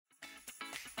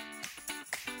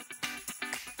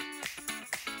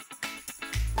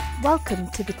Welcome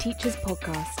to the Teachers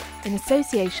Podcast, in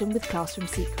association with Classroom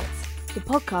Secrets, the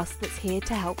podcast that's here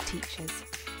to help teachers.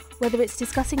 Whether it's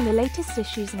discussing the latest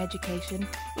issues in education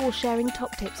or sharing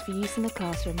top tips for use in the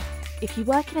classroom, if you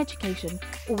work in education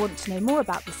or want to know more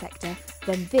about the sector,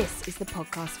 then this is the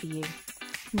podcast for you.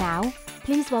 Now,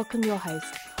 please welcome your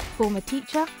host, former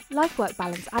teacher, life-work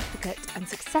balance advocate and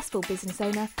successful business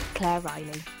owner, Claire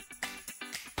Riley.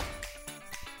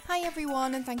 Hi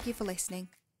everyone, and thank you for listening.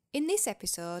 In this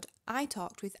episode, I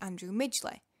talked with Andrew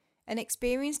Midgley, an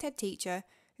experienced head teacher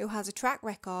who has a track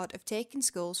record of taking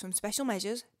schools from special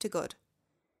measures to good.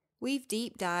 We've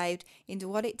deep dived into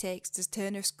what it takes to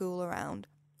turn a school around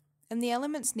and the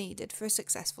elements needed for a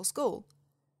successful school.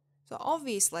 So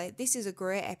obviously, this is a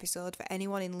great episode for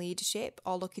anyone in leadership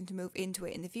or looking to move into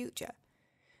it in the future.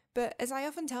 But as I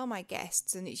often tell my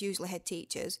guests, and it's usually head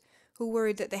teachers, who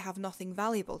worry that they have nothing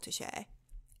valuable to share,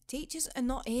 teachers are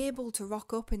not able to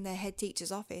rock up in their head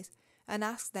teacher's office and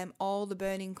ask them all the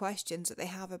burning questions that they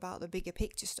have about the bigger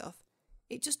picture stuff.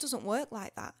 It just doesn't work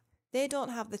like that. They don't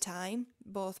have the time,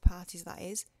 both parties that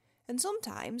is, and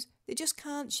sometimes they just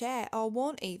can't share or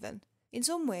won't even. In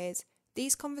some ways,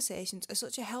 these conversations are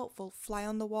such a helpful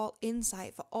fly-on-the-wall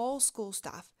insight for all school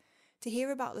staff to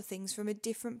hear about the things from a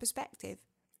different perspective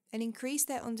and increase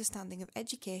their understanding of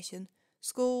education,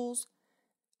 schools,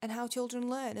 and how children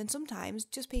learn, and sometimes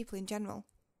just people in general.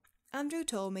 Andrew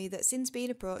told me that since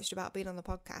being approached about being on the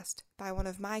podcast by one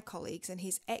of my colleagues and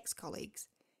his ex-colleagues,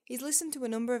 he's listened to a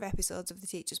number of episodes of the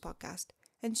Teachers Podcast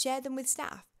and shared them with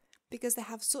staff because they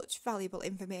have such valuable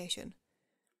information.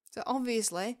 So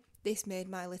obviously, this made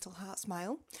my little heart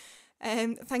smile.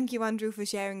 Thank you, Andrew, for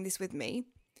sharing this with me.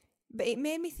 But it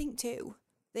made me think too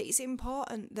that it's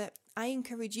important that I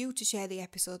encourage you to share the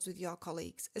episodes with your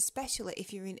colleagues, especially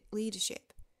if you're in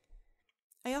leadership.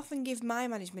 I often give my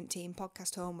management team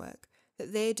podcast homework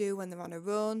that they do when they're on a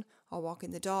run or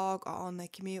walking the dog or on their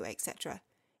commute, etc.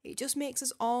 It just makes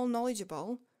us all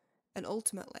knowledgeable and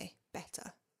ultimately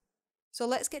better. So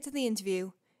let's get to the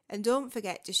interview, and don't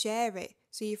forget to share it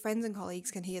so your friends and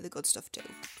colleagues can hear the good stuff too.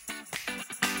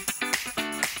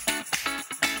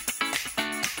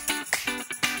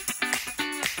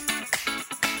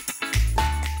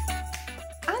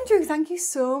 Andrew, thank you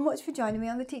so much for joining me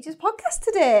on the Teachers Podcast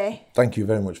today. Thank you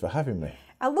very much for having me.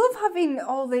 I love having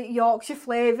all the Yorkshire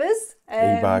flavours.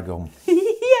 E-bagum.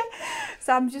 Yeah,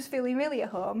 so I'm just feeling really at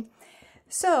home.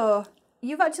 So,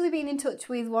 you've actually been in touch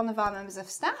with one of our members of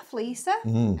staff, Lisa.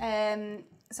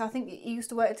 So I think you used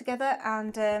to work together,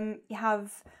 and you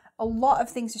have a lot of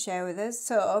things to share with us.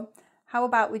 So how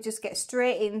about we just get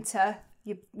straight into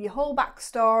your whole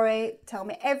backstory, tell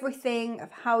me everything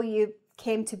of how you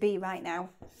came to be right now.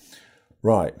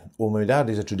 Right. Well, my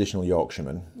dad is a traditional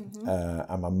Yorkshireman,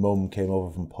 and my mum came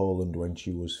over from Poland when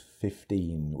she was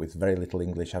 15 with very little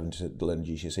English, having to learn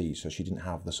GCSE, so she didn't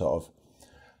have the sort of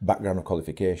background of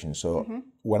qualification. So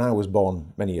when I was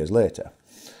born many years later,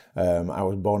 I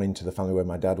was born into the family where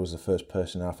my dad was the first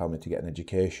person in our family to get an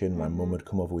education. My mum had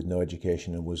come over with no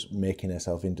education and was making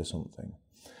herself into something.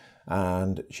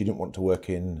 And she didn't want to work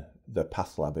in the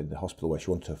path lab in the hospital where she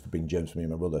wanted to bring germs for me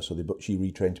and my brother. So she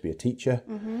retrained to be a teacher.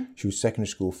 She was secondary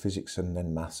school physics and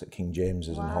then maths at King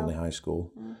James's in Holney High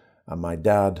School. And my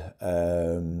dad,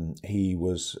 he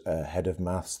was head of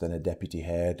maths, then a deputy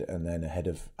head, and then a head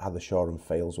of Hathershaw and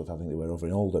Failsworth, I think they were over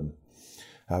in Oldham.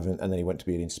 And then he went to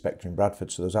be an inspector in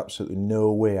Bradford. So there was absolutely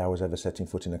no way I was ever setting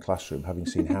foot in a classroom, having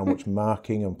seen how much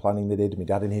marking and planning they did. My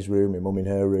dad in his room, my mum in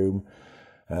her room,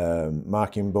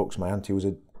 marking books. My auntie was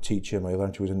a teacher, my other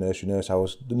auntie was a nursery nurse. I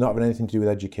was not having anything to do with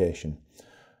education.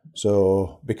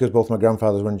 So because both my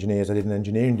grandfathers were engineers, I did an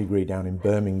engineering degree down in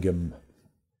Birmingham.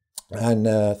 And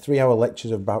 3-hour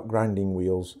lectures about grinding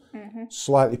wheels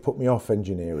slightly put me off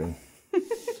engineering.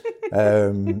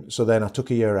 So then I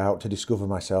took a year out to discover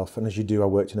myself, and as you do, I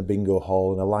worked in a bingo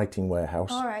hall and a lighting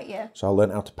warehouse. All right, yeah. So I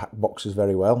learnt how to pack boxes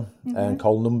very well and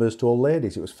call numbers to old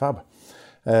ladies. It was fab.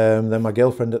 Then my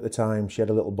girlfriend at the time, she had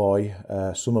a little boy,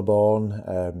 summer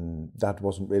born. Dad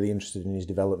wasn't really interested in his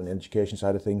development and education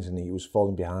side of things, and he was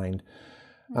falling behind.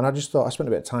 And I just thought, I spent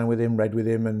a bit of time with him, read with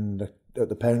him, and at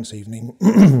the parents' evening,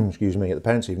 he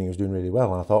was doing really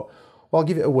well. And I thought, well, I'll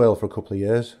give it a whirl for a couple of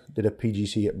years. Did a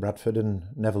PGC at Bradford and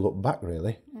never looked back,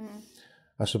 really.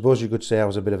 I suppose you could say I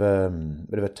was a bit of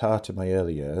a tart in my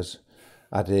early years.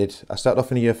 I started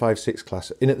off in a year 5-6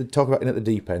 class. Talk about in at the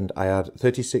deep end, I had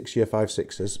 36 year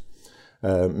 5-6ers,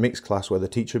 mixed class where the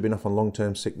teacher had been off on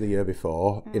long-term sick the year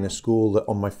before, in a school that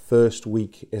on my first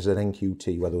week is an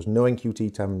NQT, where there was no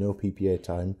NQT time, no PPA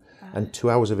time, and 2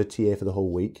 hours of a TA for the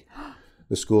whole week.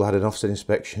 The school had an Ofsted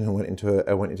inspection and went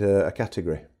into a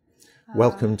category.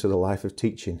 Welcome to the life of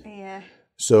teaching. Yeah.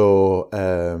 So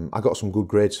I got some good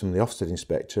grades from the Ofsted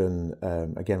inspector, and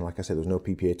again, like I said, there was no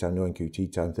PPA time, no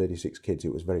NQT time, 36 kids.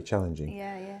 It was very challenging.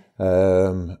 Yeah.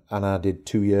 And I did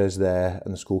 2 years there,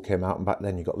 and the school came out, and back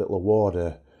then you got a little award,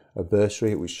 a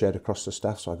bursary. It was shared across the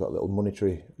staff, so I got a little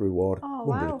monetary reward,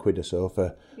 100 quid or so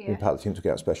for being part of the team to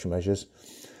get out special measures.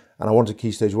 And I wanted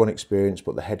Key Stage 1 experience,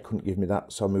 but the head couldn't give me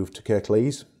that, so I moved to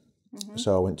Kirklees.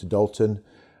 So I went to Dalton,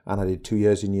 and I did 2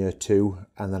 years in year 2,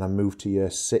 and then I moved to year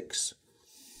 6,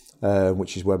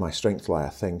 which is where my strengths lie, I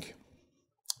think.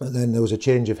 And then there was a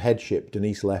change of headship.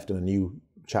 Denise left and a new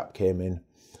chap came in,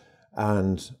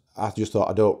 and I just thought,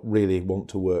 I don't really want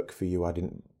to work for you. I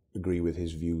didn't agree with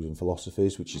his views and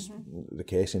philosophies, which is the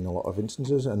case in a lot of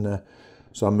instances, and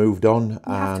so I moved on.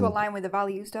 You have to align with the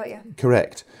values, don't you?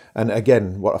 Correct. And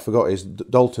again, what I forgot is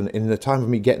Dalton, in the time of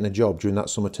me getting a job during that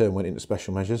summer term, went into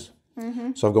special measures.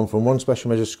 So I've gone from one special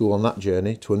measures school on that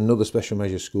journey to another special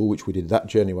measures school, which we did that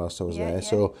journey whilst I was there.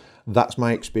 So that's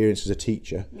my experience as a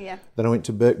teacher. Then I went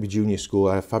to Birkby Junior School.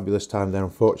 I had a fabulous time there.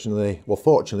 Fortunately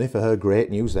for her,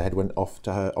 great news, the head went off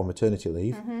to her on maternity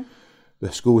leave.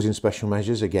 The school was in special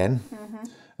measures again.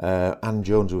 Anne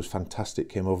Jones, who was fantastic,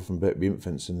 came over from Birkby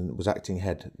Infants and was acting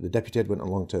head. The deputy head went on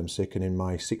long-term sick, and in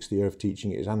my 6th year of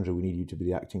teaching, it was, Andrew, we need you to be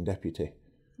the acting deputy.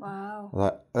 Wow. I was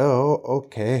like, oh,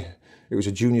 okay. It was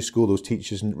a junior school. There was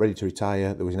teachers ready to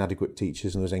retire. There was inadequate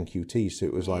teachers, and there was NQT. So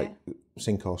it was like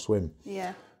sink or swim.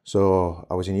 So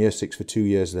I was in year 6 for 2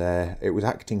 years there. It was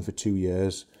acting for 2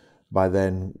 years. By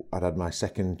then, I'd had my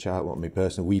second child. Well, me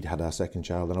personally, we'd had our second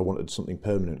child, and I wanted something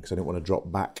permanent because I didn't want to drop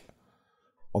back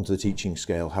onto the teaching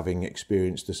scale, having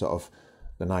experienced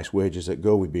the nice wages that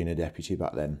go with being a deputy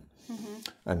back then.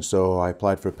 And so I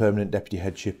applied for a permanent deputy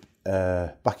headship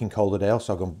back in Calderdale,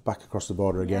 so I've gone back across the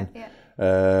border again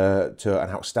to an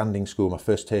outstanding school, my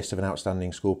first taste of an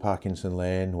outstanding school, Parkinson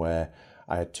Lane, where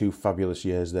I had 2 fabulous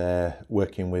years there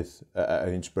working with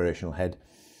an inspirational head.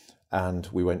 And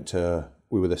we were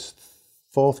the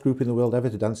 4th group in the world ever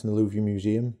to dance in the Louvre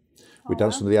Museum. We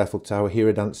danced under the Eiffel Tower,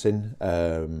 hero dancing.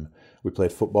 We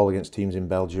played football against teams in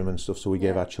Belgium and stuff, so we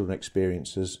gave our children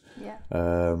experiences.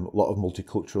 A lot of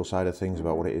multicultural side of things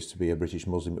about what it is to be a British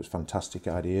Muslim. It was fantastic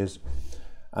ideas.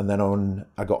 And then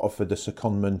I got offered the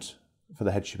secondment for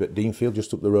the headship at Deanfield,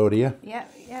 just up the road here.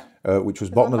 Which was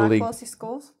bottom of the league. Closest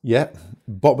schools.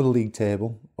 Bottom of the league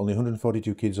table. Only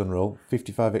 142 kids on roll.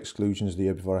 55 exclusions the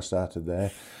year before I started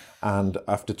there. And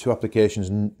after 2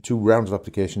 rounds of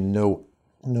application, no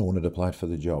one had applied for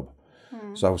the job.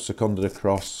 So I was seconded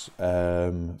across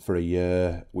for a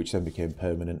year, which then became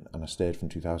permanent, and I stayed from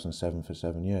 2007 for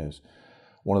 7 years.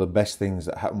 One of the best things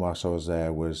that happened whilst I was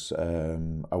there was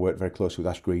I worked very closely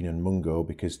with Ash Green and Mungo,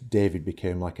 because David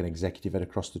became like an executive head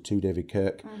across the 2, David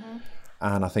Kirk.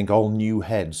 And I think all new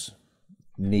heads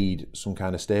need some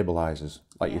kind of stabilisers,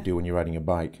 like you do when you're riding a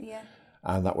bike.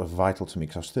 And that was vital to me,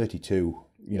 because I was 32,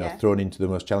 thrown into the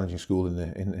most challenging school in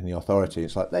the authority.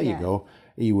 It's like, there you go.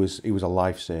 He was a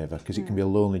lifesaver, because it can be a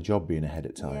lonely job being a head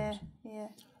at times.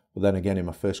 But then again, in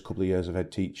my first couple of years of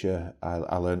head teacher,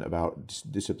 I learned about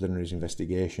disciplinaries,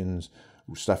 investigations,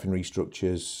 staffing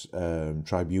restructures,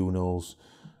 tribunals,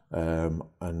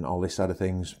 and all this side of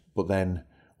things. But then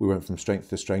we went from strength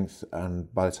to strength,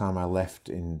 and by the time I left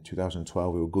in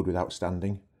 2012, we were good with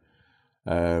outstanding.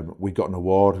 We got an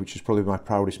award, which is probably my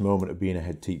proudest moment of being a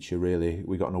head teacher, really.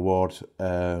 We got an award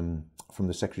from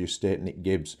the Secretary of State, Nick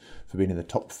Gibbs, for being in the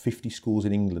top 50 schools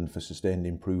in England for sustained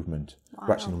improvement.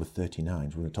 We're actually number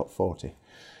 39, so we're in the top 40.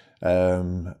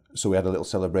 So we had a little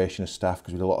celebration of staff,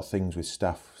 because we did a lot of things with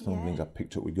staff, some of the things I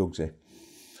picked up with Gugsy.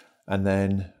 And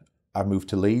then I moved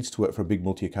to Leeds to work for a big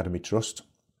multi-academy trust.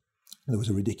 There was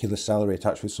a ridiculous salary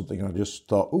attached with something, and I just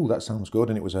thought, oh, that sounds good.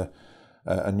 And it was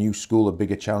a new school, a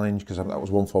bigger challenge, because that was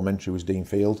 1 form entry, was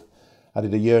Deanfield. I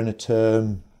did a year and a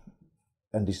term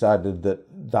and decided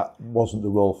that wasn't the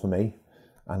role for me.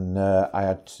 And I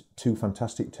had 2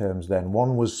 fantastic terms then.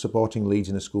 One was supporting Leeds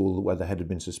in a school where the head had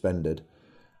been suspended,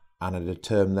 and I did a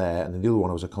term there. And the other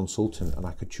one, I was a consultant, and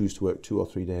I could choose to work 2 or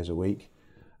 3 days a week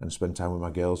and spend time with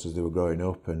my girls as they were growing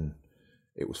up, and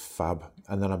it was fab.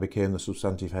 And then I became the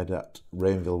substantive head at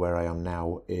Rainville, where I am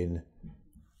now, in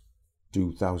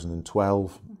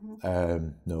 2012.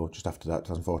 No, just after that,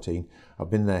 2014. I've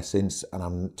been there since, and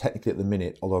I'm technically at the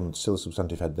minute, although I'm still a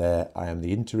substantive head there, I am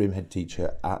the interim head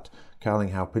teacher at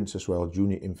Carlinghow Princess Royal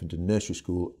Junior Infant and Nursery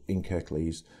School in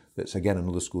Kirklees. That's again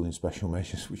another school in special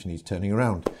measures, which needs turning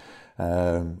around,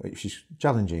 which is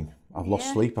challenging. I've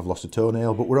lost sleep, I've lost a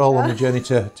toenail, but we're all on the journey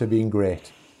to being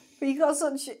great. But you've got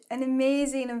such an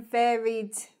amazing and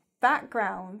varied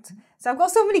background. So I've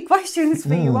got so many questions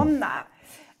for you on that.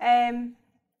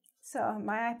 So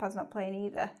my iPad's not playing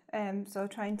either. So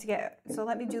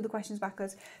let me do the questions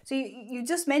backwards. So you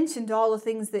just mentioned all the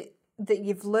things that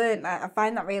you've learned. I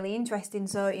find that really interesting.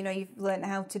 So, you've learned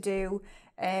how to do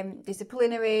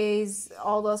disciplinaries,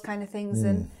 all those kind of things.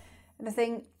 And I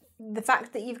think the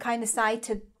fact that you've kind of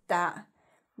cited that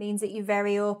means that you're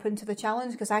very open to the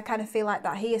challenge, because I kind of feel like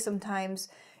that here sometimes.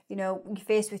 You're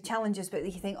faced with challenges, but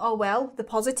you think, oh, well, the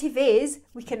positive is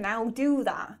we can now do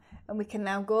that and we can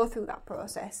now go through that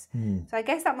process. So I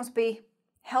guess that must be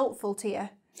helpful to you.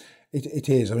 It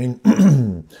is. I mean,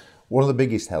 one of the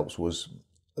biggest helps was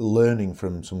learning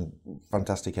from some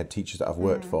fantastic head teachers that I've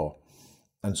worked for.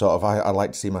 And sort of, I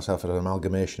like to see myself as an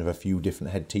amalgamation of a few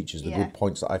different head teachers, the good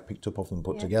points that I've picked up off them and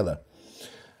put together.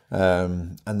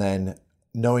 And then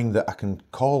knowing that I can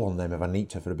call on them if I need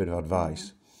to for a bit of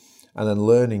advice. And then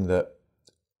learning that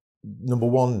number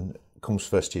one comes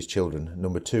first is children,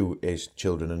 number two is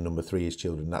children, and number three is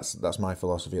children. That's my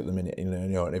philosophy at the minute.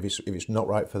 And if it's not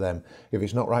right for them, if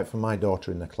it's not right for my daughter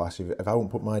in the class, if I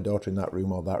won't put my daughter in that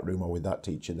room or with that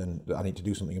teacher, then I need to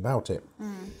do something about it.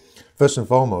 First and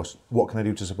foremost, what can I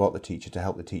do to support the teacher, to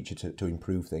help the teacher to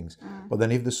improve things? But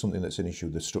then if there's something that's an issue,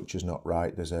 the structure's not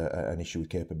right, there's an issue with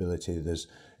capability, there's,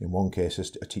 in one case,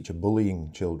 a teacher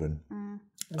bullying children.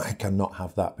 I cannot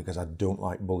have that because I don't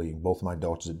like bullying. Both of my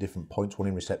daughters at different points, one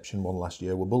in reception, one last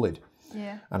year, were bullied.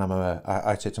 Yeah. And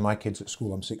I say to my kids at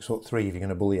school, I'm 6'3". If you're going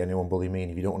to bully anyone, bully me.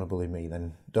 And if you don't want to bully me,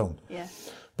 then don't. Yeah.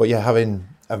 But yeah, having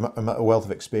a wealth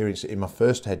of experience in my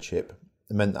first headship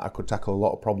meant that I could tackle a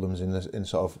lot of problems in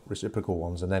sort of reciprocal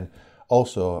ones, and then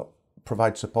also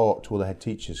provide support to other head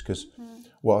teachers. Because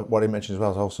what I mentioned as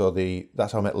well is also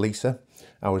that's how I met Lisa.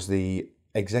 I was the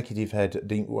executive head at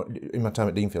in my time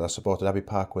at Deanfield. I supported Abbey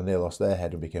Park when they lost their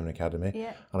head and became an academy,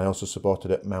 and I also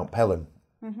supported at Mount Pelham.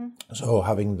 So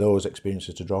having those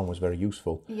experiences to draw on was very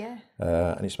useful.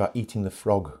 And it's about eating the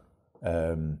frog,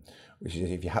 which is,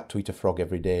 if you had to eat a frog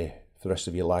every day for the rest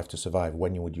of your life to survive,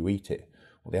 when would you eat it?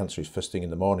 Well, the answer is first thing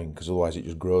in the morning, because otherwise it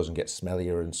just grows and gets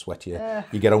smellier and sweatier.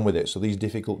 You get on with it. So these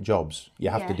difficult jobs, you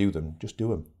have to do them. Just do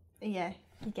them. Yeah,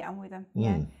 you get on with them.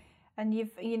 And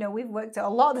we've worked at a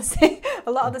lot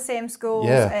of the same schools.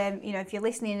 If you're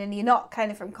listening and you're not kind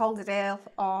of from Calderdale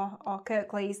or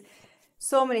Kirklees,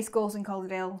 so many schools in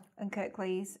Calderdale and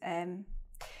Kirklees.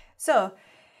 So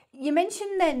you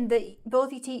mentioned then that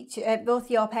both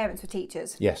your parents were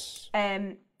teachers. Yes.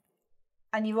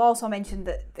 And you've also mentioned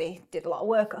that they did a lot of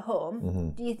work at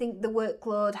home. Do you think the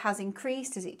workload has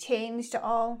increased? Has it changed at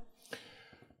all?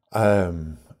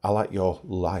 I like your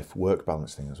life-work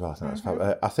balance thing as well.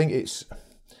 I think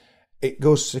it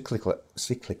goes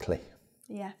cyclically.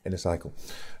 In a cycle.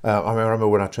 I remember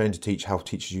when I trained to teach how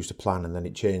teachers used to plan, and then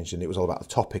it changed, and it was all about the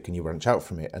topic, and you branch out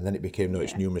from it, and then it became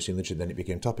it's numeracy and literature, then it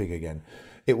became topic again.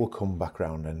 It will come back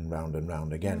round and round and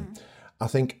round again. I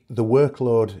think the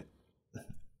workload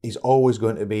is always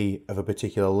going to be of a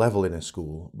particular level in a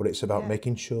school, but it's about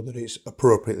making sure that it's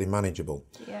appropriately manageable.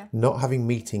 Not having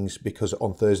meetings because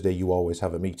on Thursday you always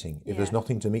have a meeting. If there's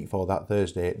nothing to meet for that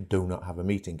Thursday, do not have a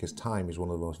meeting, because time is one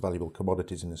of the most valuable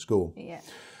commodities in the school.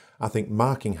 I think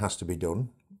marking has to be done,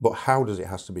 but how does it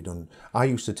has to be done? I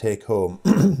used to take home,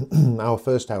 our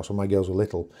first house when my girls were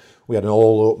little, we had an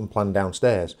all open plan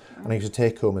downstairs, and I used to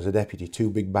take home as a deputy 2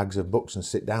 big bags of books and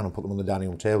sit down and put them on the dining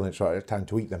room table, and it's right, time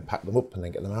to eat them, pack them up and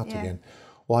then get them out again.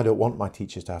 Well, I don't want my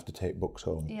teachers to have to take books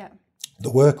home. The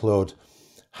workload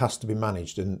has to be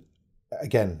managed, and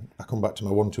again, I come back to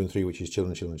my 1, 2 and 3, which is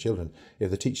children.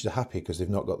 If the teachers are happy because they've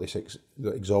not got this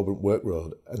exorbitant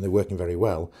workload and they're working very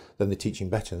well, then they're teaching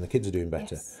better and the kids are doing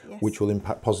better, which will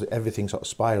impact positive. Everything sort of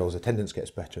spirals, attendance gets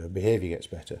better, behaviour gets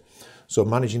better. So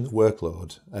managing the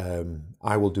workload,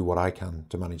 I will do what I can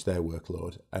to manage their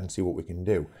workload and see what we can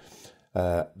do.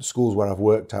 The schools where I've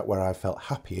worked at, where I felt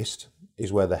happiest,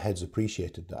 is where the heads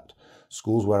appreciated that.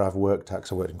 Schools where I've worked at,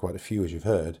 because I worked in quite a few, as you've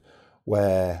heard,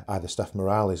 where either staff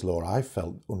morale is low or I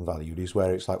felt unvalued, is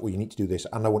where it's like, well, you need to do this,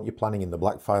 and I want you planning in the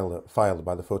black file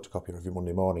by the photocopier every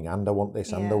Monday morning, and I want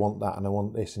this, and I want that, and I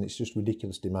want this, and it's just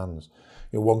ridiculous demands.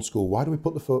 One school, why do we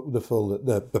put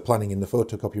the planning in the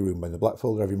photocopy room in the black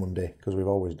folder every Monday? Because we've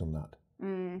always done that.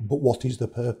 But what is the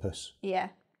purpose? The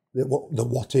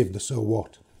what if, the so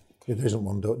what? If there isn't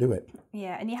one, don't do it.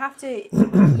 And you have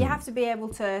to be able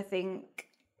to think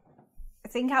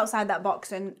outside that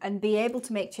box and be able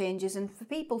to make changes, and for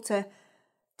people to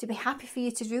be happy for you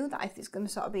to do that if it's going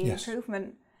to sort of be an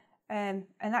improvement. And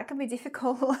that can be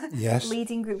difficult,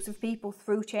 leading groups of people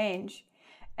through change.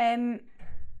 So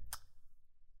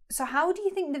how do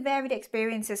you think the varied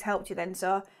experiences helped you then?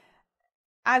 So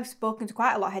I've spoken to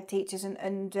quite a lot of head teachers,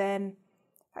 and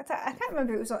In fact, I can't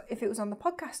remember if it was on the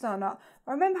podcast or not.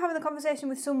 I remember having a conversation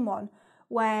with someone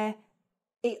where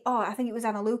I think it was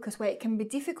Anna Lucas, where it can be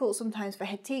difficult sometimes for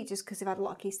head teachers because they've had a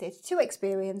lot of Key Stage 2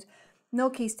 experience, no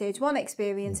Key Stage 1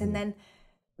 experience, and then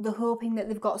they're hoping that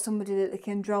they've got somebody that they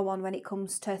can draw on when it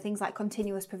comes to things like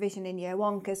continuous provision in year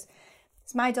 1. Because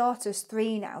my daughter's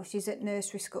 3 now, she's at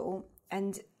nursery school,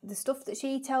 and the stuff that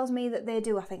she tells me that they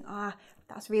do, I think,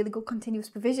 that's really good continuous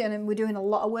provision, and we're doing a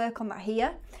lot of work on that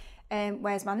here.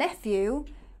 Whereas my nephew,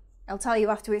 I'll tell you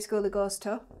after which school he goes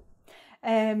to,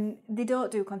 they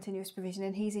don't do continuous provision,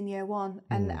 and he's in year 1,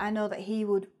 and I know that he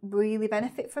would really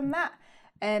benefit from that.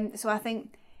 So I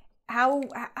think, how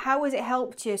has it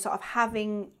helped you sort of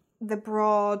having the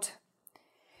broad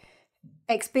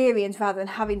experience rather than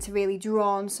having to really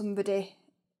draw on somebody,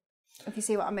 if you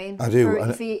see what I mean? I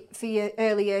do. For your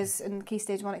early years and Key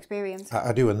Stage 1 experience.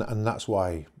 I do, and that's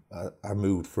why I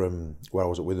moved from where I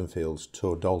was at Withenfields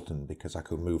to Dalton, because I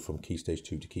could move from Key Stage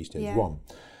 2 to Key Stage 1.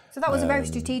 So that was a very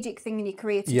strategic thing in your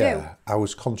career to do. Yeah, I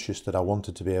was conscious that I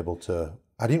wanted to be able to...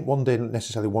 I didn't one day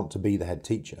necessarily want to be the head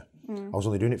teacher. I was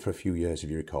only doing it for a few years, if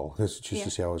you recall, just to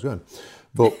see how I was going.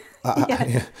 But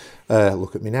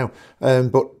look at me now.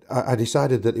 But I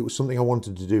decided that it was something I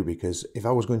wanted to do, because if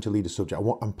I was going to lead a subject,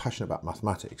 I'm passionate about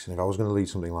mathematics, and if I was going to lead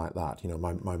something like that,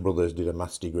 my brother did a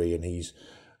maths degree, and he's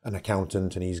an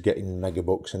accountant, and he's getting mega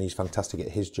bucks, and he's fantastic at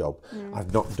his job.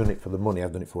 I've not done it for the money,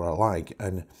 I've done it for what I like.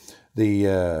 And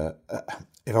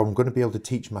if I'm going to be able to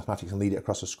teach mathematics and lead it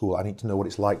across a school, I need to know what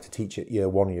it's like to teach it year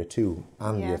 1, year 2,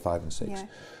 and year 5 and 6. Yeah.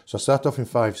 So I started off in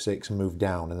 5, 6 and moved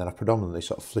down, and then I predominantly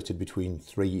sort of flitted between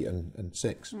 3 and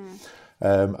 6.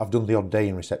 I've done the odd day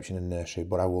in reception and nursery,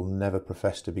 but I will never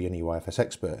profess to be an EYFS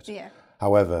expert. Yeah.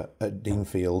 However, at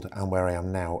Deanfield and where I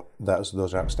am now, those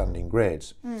are outstanding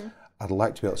grades. I'd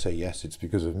like to be able to say, yes, it's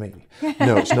because of me.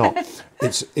 No, it's not.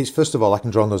 It's first of all, I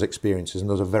can draw on those experiences, and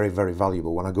those are very, very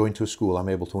valuable. When I go into a school, I'm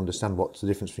able to understand what's the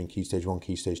difference between Key Stage 1,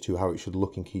 Key Stage 2, how it should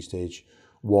look in Key Stage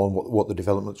 1, what the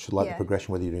development should like, the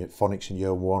progression, whether you're doing phonics in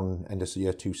year 1, end of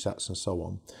year 2 SATs and so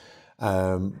on.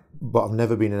 But I've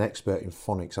never been an expert in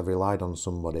phonics. I've relied on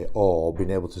somebody or been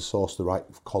able to source the right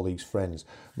colleagues, friends.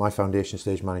 My foundation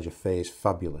stage manager, Faye, is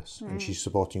fabulous, and she's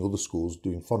supporting other schools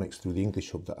doing phonics through the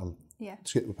English Hub that I'm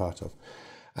a part of.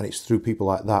 And it's through people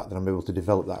like that I'm able to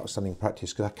develop that outstanding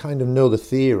practice, because I kind of know the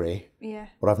theory,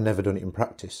 but I've never done it in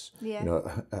practice.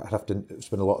 I'd have to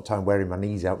spend a lot of time wearing my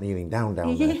knees out, kneeling down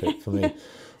there for me.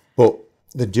 But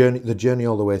the journey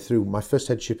all the way through, my first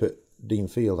headship at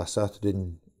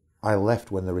Deanfield, I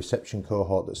left when the reception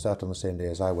cohort that started on the same day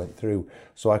as I went through.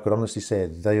 So I could honestly say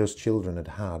those children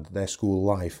had their school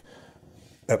life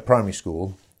at primary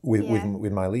school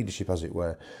with my leadership, as it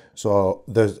were. So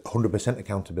there's 100%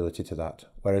 accountability to that,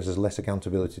 whereas there's less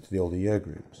accountability to the older year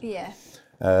groups. Yeah.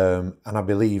 And I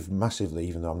believe massively,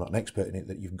 even though I'm not an expert in it,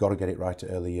 that you've got to get it right at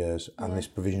early years. And this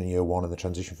provision in year 1 and the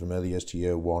transition from early years to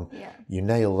year 1, you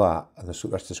nail that, and the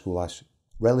rest of the school life's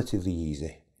relatively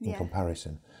easy in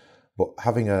comparison. But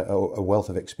having a wealth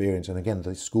of experience, and again,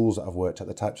 the schools that I've worked at,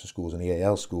 the types of schools, an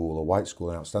EAL school, a white school,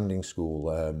 an outstanding school,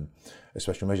 a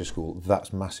special measure school,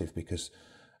 that's massive, because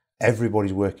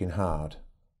everybody's working hard,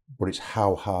 but it's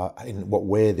how hard, in what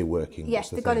way they're working. Yes,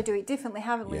 they've got to do it differently,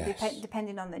 haven't we?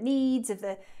 Depending on the needs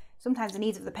sometimes the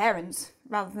needs of the parents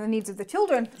rather than the needs of the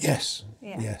children. Yes.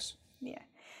 Yes. Yeah.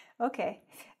 Okay.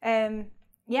 I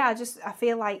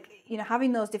feel like,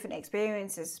 having those different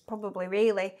experiences probably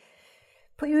really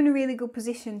put you in a really good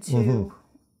position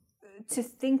to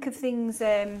think of things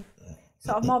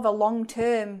sort of more of a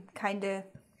long-term kind of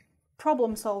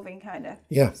problem-solving kind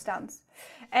of stance.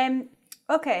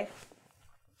 Okay,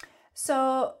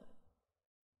 so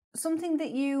something that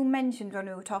you mentioned when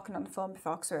we were talking on the phone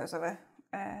before, because I was on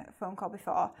a phone call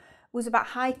before, was about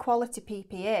high-quality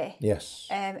PPA. Yes.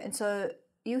 And so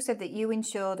you said that you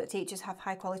ensure that teachers have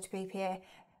high-quality PPA.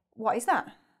 What is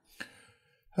that?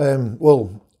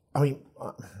 Well, I mean,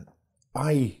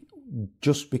 I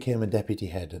just became a deputy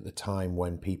head at the time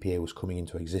when PPA was coming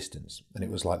into existence, and it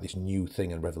was like this new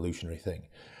thing and revolutionary thing.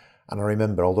 And I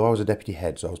remember, although I was a deputy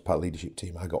head, so I was part of the leadership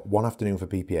team, I got one afternoon for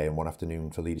PPA and one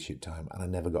afternoon for leadership time, and I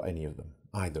never got any of them,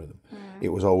 either of them. It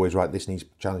was always, right, this needs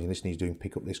challenging, this needs doing,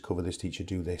 pick up this, cover this, teacher,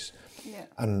 do this. Yeah.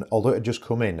 And although it had just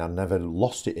come in, I never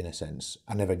lost it in a sense.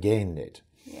 I never gained it.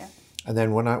 Yeah. And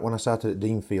then when I started at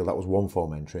Deanfield, that was 1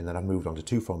 form entry, and then I moved on to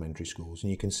 2 form entry schools.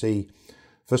 And you can see,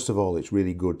 first of all, it's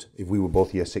really good if we were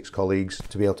both year 6 colleagues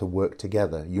to be able to work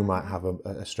together. You might have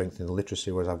a strength in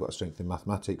literacy, whereas I've got a strength in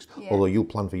mathematics. Yeah. Although you'll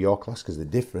plan for your class because they're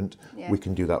different, we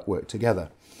can do that work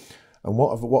together. And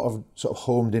what I've sort of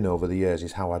homed in over the years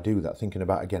is how I do that, thinking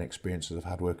about, again, experiences I've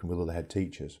had working with other head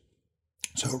teachers.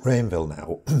 So at Rainville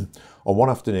now, on one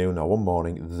afternoon or one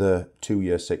morning, the 2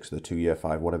 year 6, the 2 year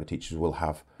 5, whatever teachers will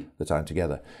have the time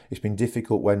together. It's been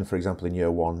difficult when, for example, in year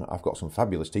 1, I've got some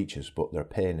fabulous teachers, but they're a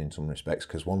pain in some respects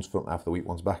because one's front half the week,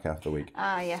 one's back half the week.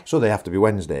 Yeah. So they have to be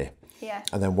Wednesday. Yeah.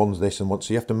 And then one's this and one,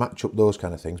 so you have to match up those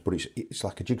kind of things, but it's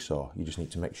like a jigsaw. You just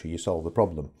need to make sure you solve the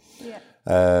problem. Yeah.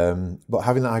 But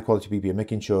having that high quality PPA,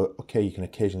 making sure, okay, you can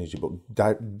occasionally use it,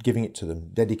 but giving it to them,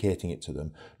 dedicating it to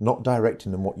them, not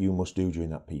directing them what you must do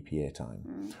during that PPA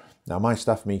time. Now, my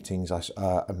staff meetings, at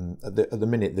the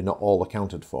minute, they're not all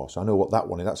accounted for. So I know what that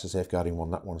one is, that's a safeguarding one,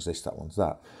 that one's this, that one's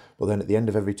that. But then at the end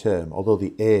of every term, although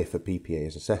the A for PPA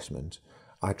is assessment,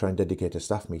 I try and dedicate a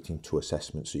staff meeting to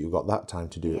assessment, so you've got that time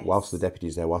to do it whilst the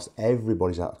deputy's there, whilst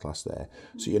everybody's out of class there.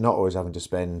 So you're not always having to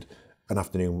spend an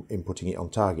afternoon inputting it on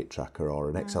Target Tracker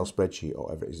or an Excel spreadsheet or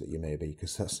whatever it is that you may be,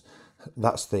 because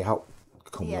that's the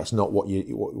outcome. Yeah. That's not what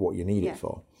you need it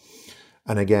for.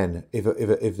 And again,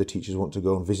 if the teachers want to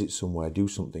go and visit somewhere, do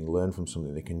something, learn from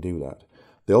something, they can do that.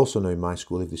 They also know in my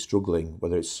school, if they're struggling,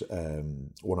 whether it's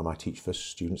one of my Teach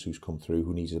First students who's come through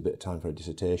who needs a bit of time for a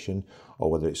dissertation, or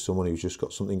whether it's someone who's just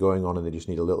got something going on and they just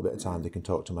need a little bit of time, they can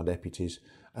talk to my deputies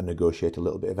and negotiate a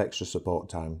little bit of extra support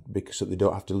time, because so they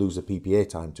don't have to lose the PPA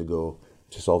time to go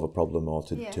to solve a problem or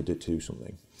to do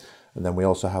something. And then we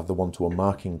also have the one-to-one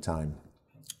marking time.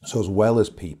 So as well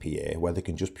as PPA, where they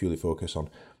can just purely focus on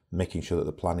making sure that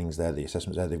the planning's there, the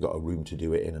assessment's there, they've got a room to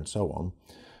do it in and so on,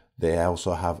 they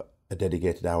also have a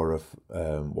dedicated hour of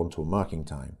one-to-one marking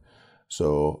time.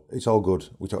 So it's all good.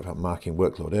 We talked about marking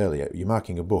workload earlier. You're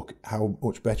marking a book. How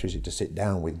much better is it to sit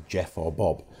down with Jeff or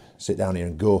Bob, sit down here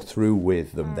and go through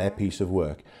with them their piece of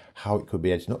work, how it could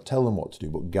be edited, not tell them what to do,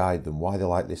 but guide them, why they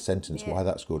like this sentence, why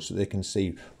that's good, so they can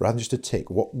see, rather than just a tick,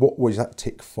 what was that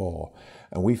tick for?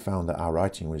 And we found that our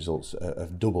writing results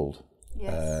have doubled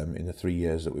in the 3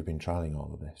 years that we've been trialling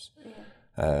all of this.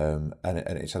 And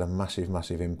it's had a massive,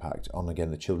 massive impact on,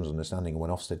 again, the children's understanding.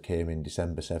 When Ofsted came in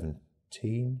December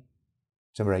 18,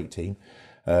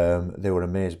 they were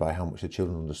amazed by how much the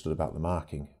children understood about the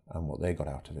marking and what they got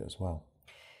out of it as well.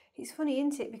 It's funny,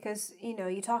 isn't it? Because, you know,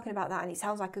 you're talking about that and it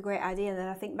sounds like a great idea. And then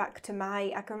I think back to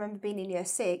I can remember being in year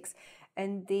 6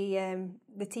 and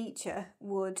the teacher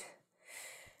would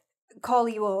call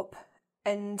you up,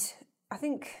 and I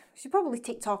think she probably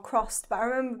ticked or crossed, but I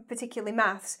remember particularly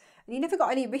maths, and you never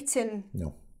got any written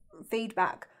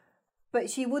feedback, but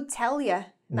she would tell you.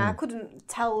 Now, I couldn't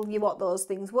tell you what those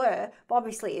things were, but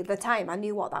obviously at the time I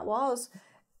knew what that was.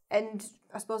 And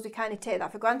I suppose we kind of take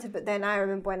that for granted. But then I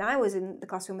remember when I was in the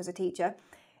classroom as a teacher,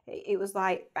 it was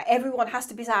like everyone has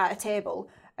to be sat at a table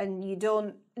and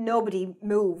nobody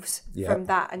moves from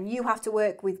that. And you have to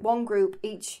work with one group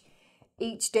each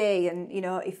day. And, you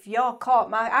know, if you're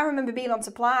caught, I remember being on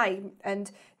supply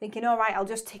and thinking, all right, I'll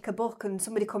just tick a book, and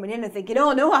somebody coming in and thinking,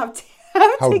 oh no, I've ticked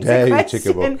how dare you tick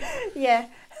a book? Yeah.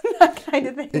 That kind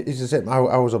of thing. It's the same.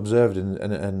 I was observed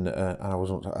and I was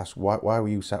asked, why were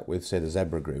you sat with, say, the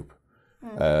zebra group?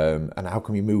 And how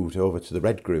come you moved over to the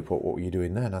red group? What were you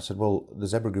doing there? And I said, well, the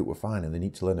zebra group were fine and they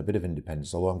need to learn a bit of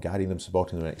independence, although I'm guiding them,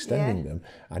 supporting them and extending them.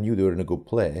 I knew they were in a good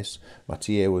place. My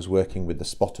TA was working with the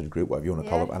spotted group, whatever you want to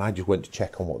call them, and I just went to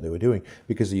check on what they were doing,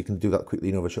 because you can do that quickly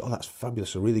and overshoot. Oh, that's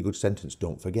fabulous, a really good sentence,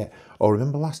 don't forget. Or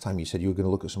remember last time you said you were going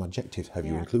to look at some adjectives, have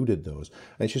you included those?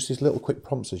 And it's just these little quick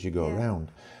prompts as you go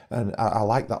around. And I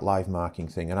like that live marking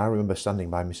thing. And I remember standing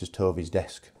by Mrs. Tovey's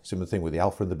desk, similar thing with the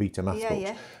alpha and the beta math books.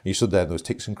 And you stood there and those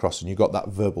ticks and crosses and you got that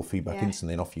verbal feedback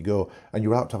instantly and off you go. And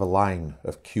you're out to have a line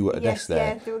of cue at a desk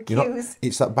there. There were cues.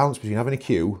 It's that balance between having a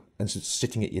cue and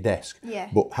sitting at your desk,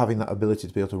 but having that ability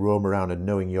to be able to roam around and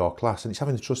knowing your class. And it's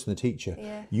having the trust in the teacher.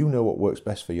 You know what works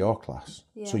best for your class.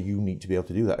 So you need to be able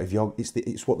to do that.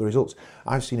 It's what the results.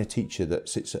 I've seen a teacher that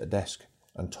sits at a desk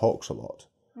and talks a lot.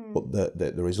 But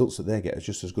the results that they get are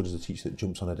just as good as the teacher that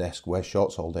jumps on a desk, wears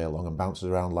shorts all day long and bounces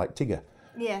around like Tigger.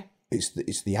 Yeah.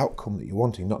 It's the outcome that you're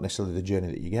wanting, not necessarily the journey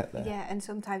that you get there. Yeah, and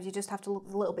sometimes you just have to look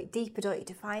a little bit deeper, don't you,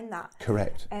 to find that.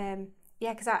 Correct.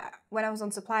 Because when I was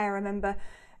on supply, I remember,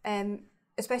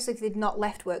 especially if they'd not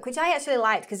left work, which I actually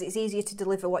liked because it's easier to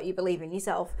deliver what you believe in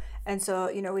yourself. And so,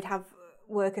 you know, we'd have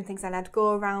work and things, and I'd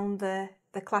go around the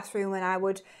classroom and I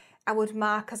would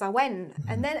mark as I went.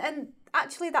 And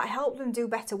actually that helped them do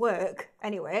better work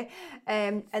anyway.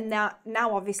 And now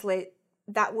obviously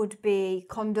that would be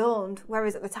condoned,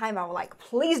 whereas at the time I was like,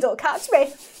 please don't catch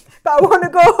me, but I want to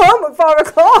go home at 4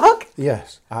 o'clock.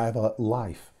 Yes, I have a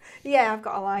life. Yeah, I've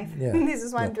got a life. Yeah. This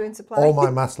is why I'm doing supply. All my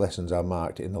maths lessons are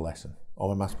marked in the lesson. All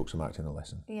my maths books are marked in the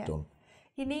lesson. Yeah. Done.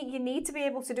 You need to be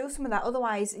able to do some of that,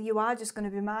 otherwise you are just going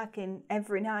to be marking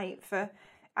every night for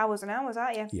hours and hours,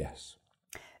 aren't you? Yes.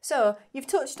 So, you've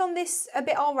touched on this a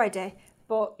bit already,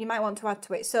 but you might want to add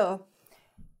to it. So,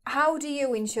 how do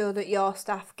you ensure that your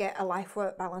staff get a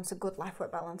life-work balance, a good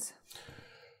life-work balance?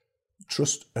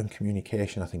 Trust and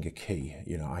communication, I think, are key.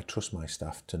 You know, I trust my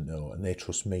staff to know, and they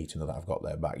trust me to know that I've got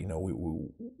their back. You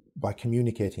know, by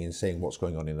communicating and saying what's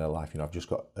going on in their life. You know, I've just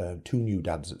got 2 new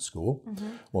dads at school.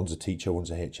 One's a teacher,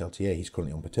 one's a HLTA. He's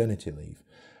currently on paternity leave.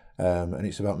 And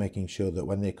it's about making sure that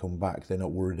when they come back, they're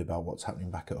not worried about what's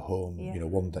happening back at home. You know,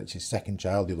 one that's his second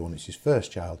child, the other one is his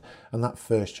first child. And that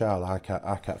first child, I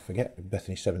can't forget.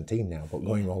 Bethany's 17 now, but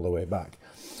going all the way back.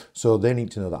 So they need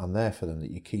to know that I'm there for them,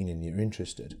 that you're keen and you're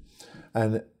interested.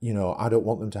 And, you know, I don't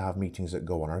want them to have meetings that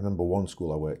go on. I remember one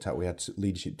school I worked at, we had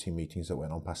leadership team meetings that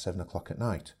went on past 7 o'clock at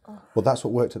night. Well, that's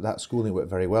what worked at that school, and it worked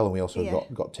very well. And we also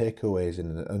got takeaways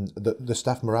in, and the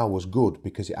staff morale was good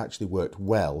because it actually worked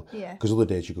well. Because other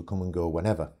days you could come and go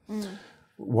whenever.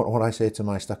 What I say to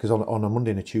my staff, because on a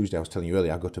Monday and a Tuesday, I was telling you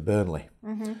earlier, I go to Burnley.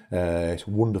 It's a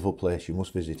wonderful place, you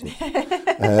must visit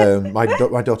it.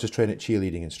 My daughters train at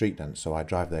cheerleading and street dance, so I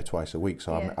drive there twice a week.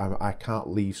 So I can't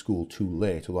leave school too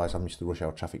late, otherwise I miss the rush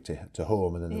hour traffic to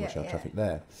home and then the rush hour traffic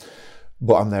there.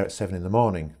 But I'm there at 7 in the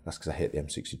morning. That's because I hate the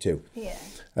M62.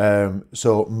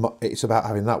 So it's about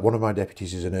having that. One of my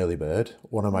deputies is an early bird.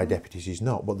 One of my deputies is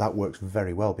not. But that works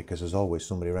very well because there's always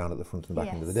somebody around at the front and back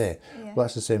end of the day. But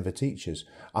that's the same for teachers.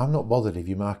 I'm not bothered if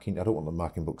you're marking. I don't want them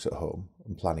marking books at home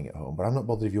and planning at home. But I'm not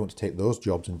bothered if you want to take those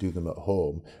jobs and do them at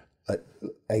home at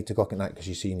 8 o'clock at night because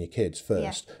you're seeing your kids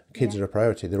first. Kids are a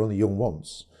priority. They're only young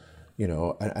once, you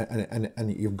know.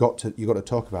 And you've got to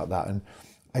talk about that. And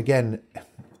again,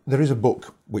 there is a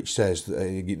book which says, the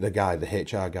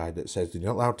HR guide that says, you're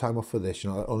not allowed time off for this,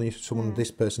 you know, only if this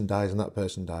person dies and that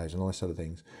person dies and all these sort of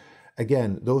things.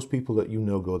 Again, those people that you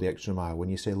know go the extra mile,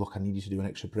 when you say, look, I need you to do an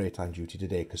extra prayer time duty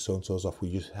today because so-and-so's off, will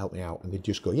you just help me out? And they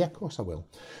just go, yeah, of course I will.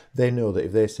 They know that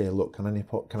if they say, look, can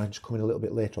I just come in a little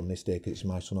bit later on this day because it's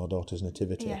my son or daughter's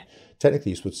nativity?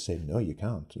 Technically, you're supposed to say, no, you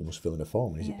can't. You must fill in a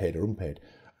form. Is it paid or unpaid?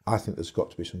 I think there's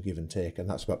got to be some give and take, and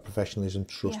that's about professionalism,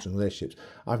 trust and relationships.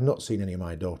 I've not seen any of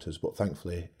my daughters, but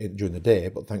thankfully, during the day,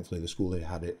 the school they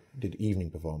had did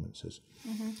evening performances.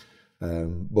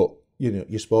 But, you know,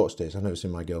 your sports days, I've never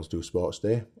seen my girls do a sports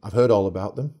day. I've heard all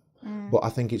about them, but I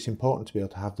think it's important to be able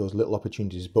to have those little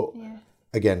opportunities. But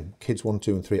again, kids 1,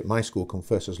 2 and 3 at my school come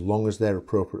first, as long as they're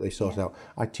appropriately sorted out.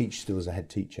 I teach still as a head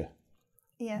teacher.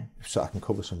 So I can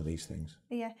cover some of these things.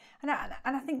 And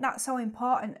I think that's so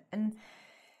important, and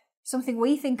something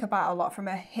we think about a lot from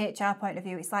a HR point of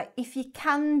view. It's like, if you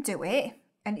can do it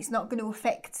and it's not going to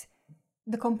affect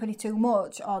the company too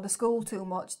much or the school too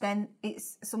much, then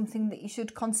it's something that you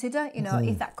should consider. You know,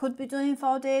 if that could be done in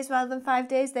 4 days rather than 5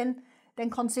 days, then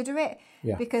consider it.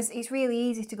 Because it's really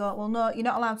easy to go, well, no, you're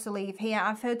not allowed to leave here.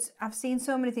 I've seen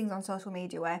so many things on social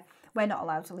media where we're not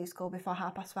allowed to leave school before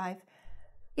 5:30.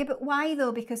 Yeah, but why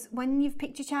though? Because when you've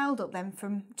picked your child up then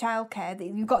from childcare that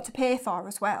you've got to pay for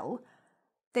as well,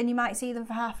 then you might see them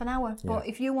for half an hour. But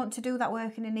if you want to do that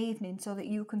work in an evening so that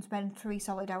you can spend 3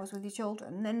 solid hours with your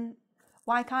children, then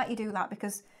why can't you do that?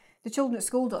 Because the children at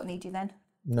school don't need you then.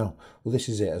 No. Well, this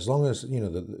is it. As long as,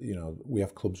 we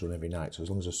have clubs run every night, so as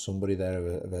long as there's somebody there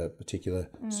of a particular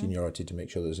seniority to make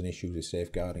sure there's an issue with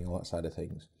safeguarding, all that side of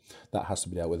things, that has to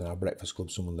be dealt with. In our breakfast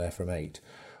club, someone there from 8.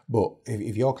 But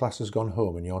if your class has gone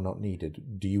home and you're not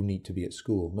needed, do you need to be at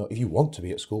school? No. If you want to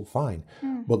be at school, fine.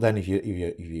 But then if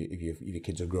your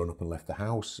kids have grown up and left the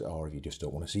house, or if you just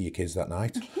don't want to see your kids that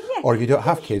night, or if you don't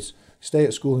have kids, stay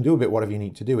at school and do a bit whatever you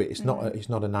need to do. It's not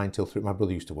a 9 till 3. My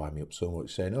brother used to wind me up so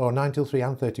much saying, 9 till 3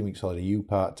 and 13 weeks holiday, you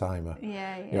part-timer. You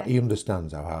know, he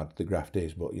understands how hard the graft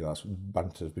is, but that's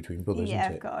banter between brothers, isn't it?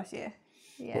 Yeah, of course,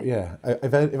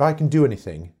 But if I can do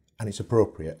anything and it's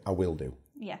appropriate, I will do.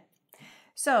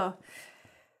 So,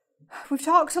 we've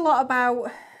talked a lot about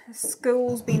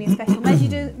schools being in special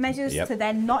measures to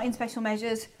then not in special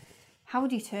measures. How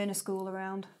do you turn a school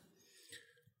around?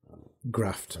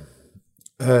 Graft.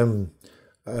 I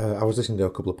was listening to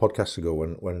a couple of podcasts ago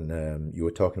when you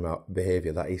were talking about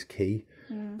behaviour. That is key.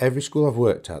 Every school I've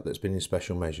worked at that's been in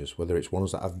special measures, whether it's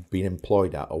ones that I've been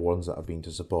employed at or ones that I've been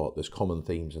to support, there's common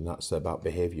themes, and that's about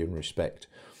behaviour and respect.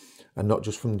 And not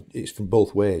just it's from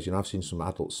both ways. I've seen some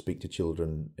adults speak to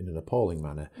children in an appalling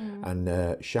manner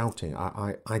and shouting.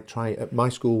 I try, at my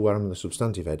school where I'm the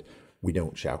substantive head, we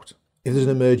don't shout. If there's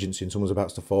an emergency and someone's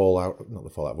about to fall out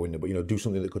of a window, but do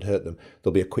something that could hurt them,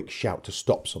 there'll be a quick shout to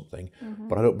stop something.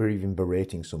 But I don't believe in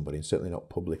berating somebody, and certainly not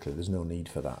publicly. There's no need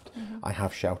for that. I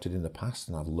have shouted in the past,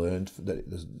 and I've learned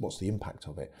what's the impact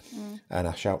of it. And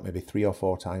I shout maybe 3 or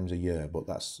 4 times a year, but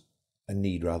that's a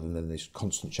need rather than this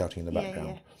constant shouting in the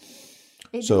background.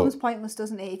 It becomes pointless,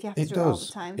 doesn't it, if you have to do it all the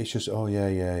time? It's just, oh, yeah.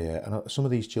 And some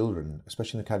of these children,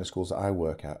 especially in the kind of schools that I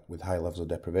work at with high levels of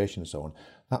deprivation and so on,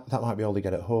 that might be all they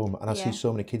get at home. And I see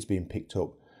so many kids being picked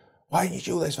up. Why didn't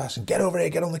you do this fast? And get over here,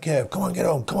 get on the curb. Come on, get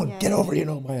home. Come on, get over here,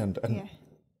 my hand.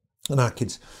 And our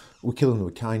kids, we're killing them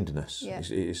with kindness. Yeah.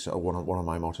 It's one of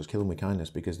my mottos, kill them with kindness,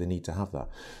 because they need to have that.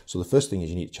 So the first thing is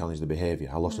you need to challenge the behaviour.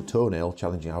 I lost a toenail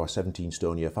challenging our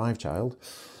 17-stone year 5 child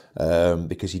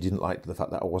because he didn't like the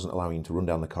fact that I wasn't allowing him to run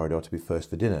down the corridor to be first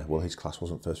for dinner. Well, his class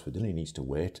wasn't first for dinner, he needs to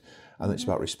wait. And it's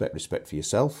about respect for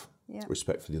yourself,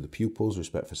 respect for the other pupils,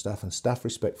 respect for staff, and staff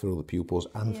respect for other pupils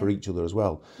and for each other as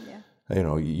well. Yeah. You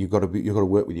know, you've got to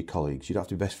work with your colleagues. You don't have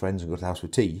to be best friends and go to the house for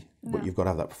tea, but you've got to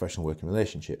have that professional working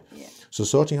relationship. Yeah. So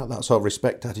sorting out that sort of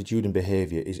respect, attitude and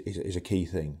behaviour is a key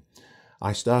thing.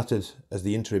 I started as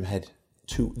the interim head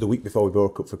the week before we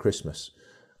broke up for Christmas,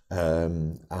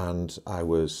 and I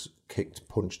was kicked,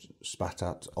 punched, spat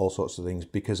at, all sorts of things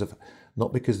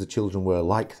not because the children were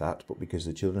like that, but because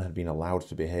the children had been allowed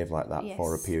to behave like that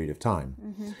for a period of time.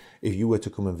 Mm-hmm. If you were to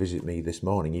come and visit me this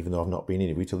morning, even though I've not been in,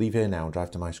 if we were to leave here now and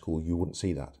drive to my school, you wouldn't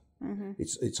see that. Mm-hmm.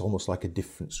 It's almost like a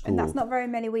different school. And that's not very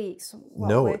many weeks.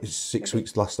 No, it's 6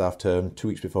 weeks last half term, 2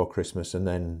 weeks before Christmas, and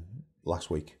then last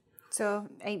week. So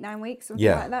 8-9 weeks, something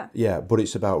like that? Yeah, but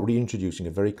it's about reintroducing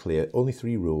a very clear, only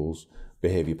 3 rules,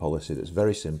 behaviour policy that's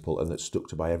very simple and that's stuck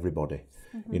to by everybody.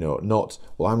 Mm-hmm. You know, not,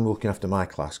 well, I'm looking after my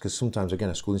class, because sometimes, again,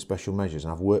 a school in special measures,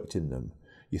 and I've worked in them,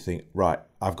 you think, right,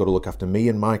 I've got to look after me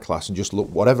and my class and just look,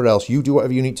 whatever else, you do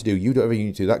whatever you need to do, you do whatever you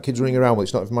need to do. That kid's running around, well,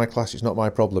 it's not for my class, it's not my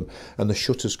problem. And the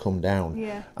shutters come down.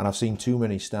 Yeah. And I've seen too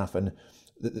many staff, and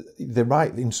they're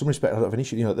right, in some respect, I don't have an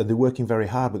issue, you know, they're working very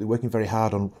hard, but they're working very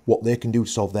hard on what they can do to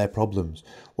solve their problems.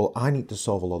 Well, I need to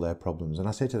solve all of their problems. And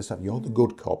I say to the staff, you're the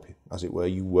good cop, as it were.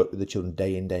 You work with the children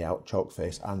day in, day out, chalk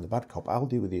face. I'm the bad cop. I'll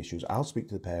deal with the issues. I'll speak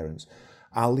to the parents.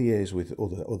 I'll liaise with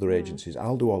other agencies.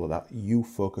 I'll do all of that. You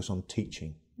focus on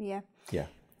teaching. Yeah. Yeah.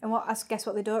 And I guess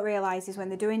what they don't realise is when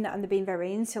they're doing that and they're being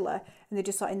very insular and they're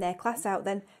just sorting their class out,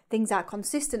 then things aren't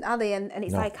consistent, are they? And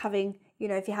it's like having, you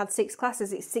know, if you had 6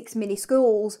 classes, it's 6 mini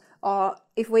schools. Or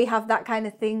if we have that kind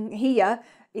of thing here,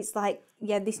 it's like,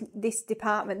 this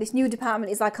new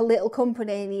department is like a little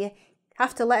company, and you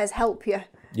have to let us help you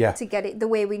to get it the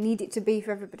way we need it to be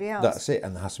for everybody else. That's it,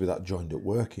 and there has to be that joined up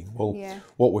working. Well,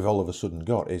 what we've all of a sudden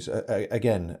got is,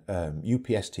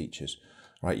 UPS teachers.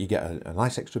 Right, you get a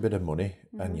nice extra bit of money,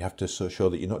 and you have to show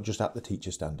that you're not just at the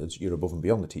teacher standards, you're above and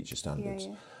beyond the teacher standards.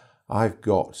 Yeah. I've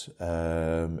got,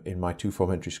 in my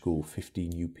 2-form entry school,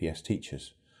 15 UPS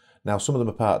teachers. Now, some of them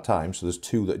are part-time, so there's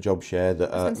 2 that job share.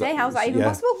 That, I was going to say, how's that even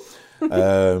possible?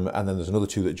 And then there's another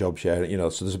 2 that job share, you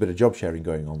know, so there's a bit of job sharing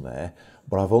going on there.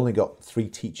 But I've only got 3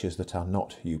 teachers that are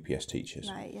not UPS teachers.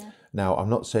 Right, yeah. Now, I'm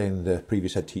not saying the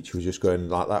previous head teacher was just going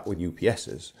like that with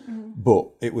UPSs, but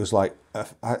it was like,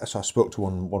 so I spoke to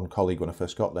one colleague when I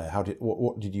first got there.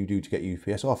 What did you do to get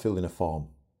UPS? Oh, I filled in a form.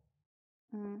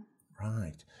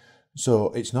 Right.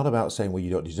 So it's not about saying, well,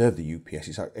 you don't deserve the UPS.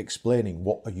 It's like explaining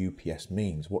what a UPS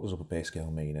means. What does upper pay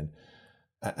scale mean?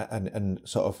 And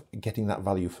sort of getting that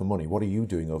value for money. What are you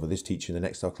doing over this teacher in the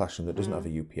next door classroom that doesn't have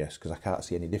a UPS? Because I can't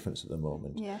see any difference at the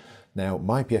moment. Yeah. Now,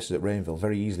 my PSs at Rainville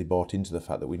very easily bought into the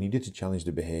fact that we needed to challenge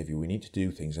the behaviour. We need to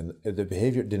do things. And the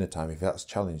behaviour at dinner time, if that's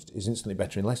challenged, is instantly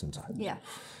better in lesson time. Yeah.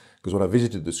 Because when I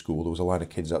visited the school, there was a line of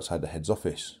kids outside the head's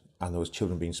office, and there was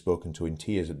children being spoken to in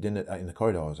tears at dinner in the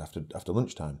corridors after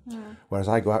lunchtime. Whereas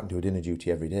I go out and do a dinner duty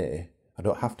every day. I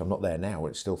don't have to, I'm not there now,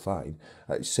 it's still fine.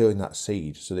 It's sowing that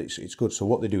seed, so that it's good. So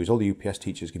what they do is all the UPS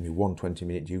teachers give me 1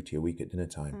 20-minute duty a week at dinner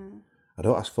time. I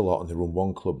don't ask for a lot, and they run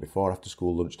 1 club before, after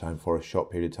school, lunchtime, for a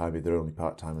short period of time if they're only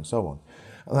part-time, and so on.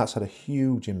 And that's had a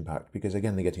huge impact, because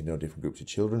again, they're getting to know different groups of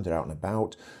children, they're out and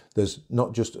about. There's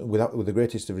not just, with the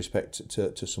greatest of respect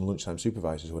to some lunchtime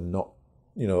supervisors who are not,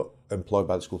 you know, employed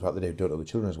by the school throughout the day, don't know the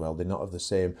children as well, they're not of the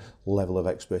same level of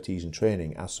expertise and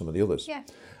training as some of the others. Yeah.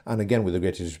 And again, with the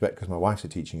greatest respect, because my wife's a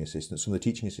teaching assistant, some of the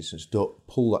teaching assistants don't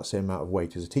pull that same amount of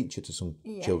weight as a teacher to some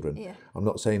children. Yeah. I'm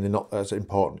not saying they're not as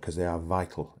important, because they are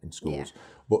vital in schools,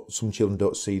 but some children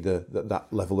don't see that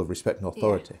level of respect and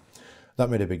authority. Yeah. That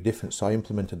made a big difference. So I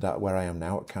implemented that where I am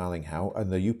now at Carling-Howe,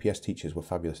 and the UPS teachers were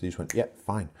fabulous. They just went, yeah,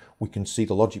 fine. We can see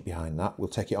the logic behind that. We'll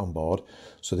take it on board.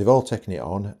 So they've all taken it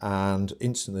on, and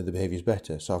instantly the behaviour is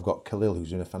better. So I've got Khalil, who's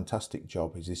doing a fantastic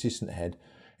job. He's the assistant head.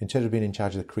 Instead of being in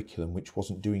charge of the curriculum, which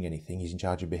wasn't doing anything, he's in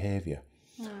charge of behaviour.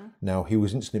 Now, he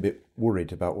was instantly a bit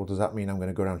worried about, well, does that mean I'm going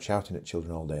to go around shouting at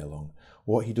children all day long?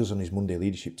 What he does on his Monday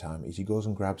leadership time is he goes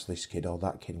and grabs this kid or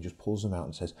that kid and just pulls them out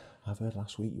and says, I've heard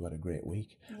last week you had a great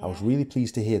week. I was really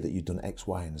pleased to hear that you'd done X,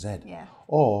 Y, and Z. Yeah.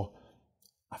 Or,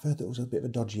 I I've heard that it was a bit of a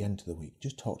dodgy end to the week.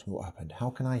 Just talk to me what happened.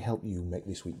 How can I help you make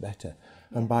this week better?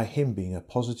 And by him being a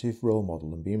positive role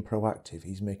model and being proactive,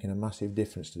 he's making a massive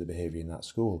difference to the behaviour in that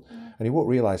school. And he won't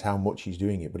realise how much he's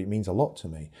doing it, but it means a lot to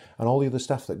me. And all the other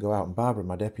staff that go out, and Barbara,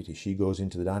 my deputy, she goes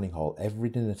into the dining hall every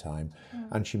dinner time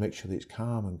and she makes sure that it's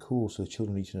calm and cool, so the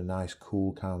children are eating a nice,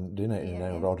 cool, calm dinner in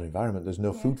an ordered environment. There's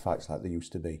no food fights like there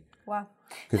used to be. Wow.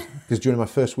 Because during my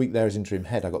first week there as interim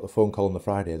head, I got the phone call on the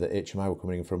Friday that HMI were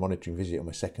coming in for a monitoring visit on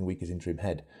my second week as interim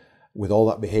head. With all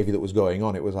that behaviour that was going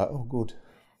on, it was like, oh, good.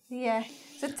 Yeah.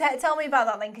 So tell me about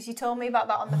that then, because you told me about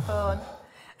that on the phone.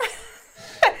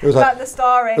 It was about the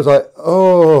story. It was like,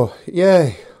 oh,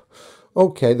 yeah,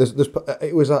 okay.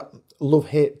 It was that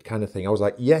love-hate kind of thing. I was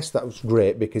like, yes, that was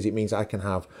great because it means I can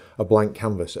have a blank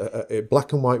canvas, a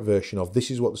black and white version of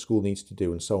this is what the school needs to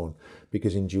do and so on.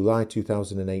 Because in July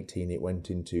 2018, it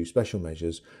went into special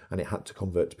measures and it had to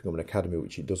convert to become an academy,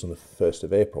 which it does on the 1st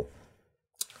of April.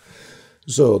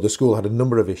 So the school had a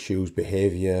number of issues,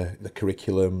 behaviour, the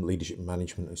curriculum, leadership and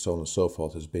management and so on and so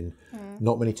forth. There's been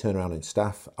not many turnaround in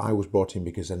staff. I was brought in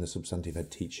because then the substantive head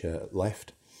teacher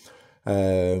left.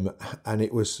 And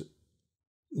it was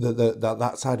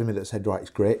that side of me that said, right, it's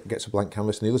great, gets a blank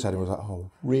canvas. And the other side of me was like,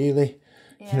 oh, really?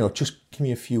 Yeah. You know, just give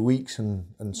me a few weeks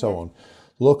and so on.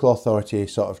 The local authority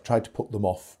sort of tried to put them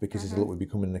off because they said, look, we're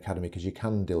becoming an academy because you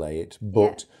can delay it.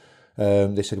 But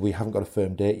they said, we haven't got a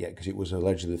firm date yet because it was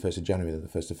allegedly the 1st of January, then the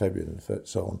 1st of February, then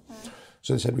so on.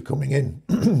 So they said, we're coming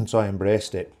in. So I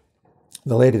embraced it.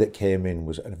 The lady that came in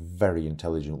was a very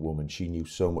intelligent woman. She knew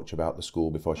so much about the school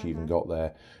before she even got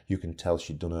there. You can tell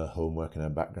she'd done her homework and her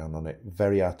background on it.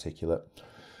 Very articulate.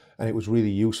 And it was really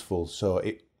useful. So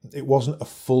it wasn't a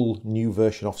full new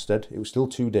version Ofsted. It was still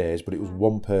 2 days, but it was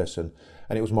one person.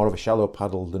 And it was more of a shallow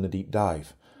paddle than a deep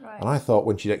dive. Right. And I thought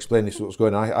when she'd explained this, what was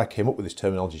going on, I came up with this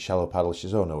terminology, shallow paddle. She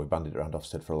says, oh no, we bandied around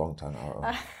Ofsted for a long time.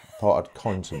 I thought I'd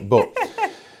coined something. But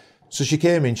so she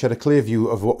came in, she had a clear view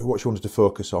of what she wanted to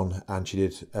focus on, and she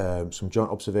did some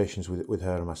joint observations with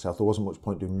her and myself. There wasn't much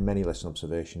point doing many lesson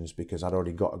observations because I'd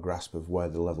already got a grasp of where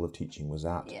the level of teaching was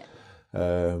at.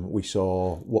 Yeah. We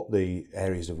saw what the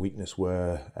areas of weakness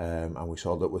were, and we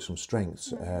saw that there were some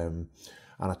strengths.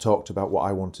 And I talked about what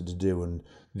I wanted to do, and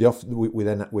we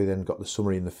then got the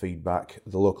summary and the feedback.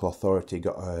 The local authority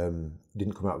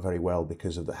didn't come out very well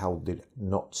because of how they'd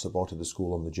not supported the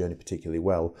school on the journey particularly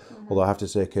well. Although I have to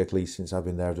say, Kirklees, since I've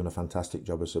been there, have done a fantastic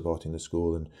job of supporting the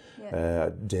school,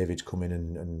 and David's come in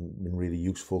and been really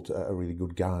useful, a really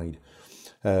good guide.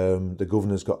 The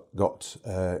governors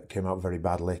came out very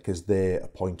badly because they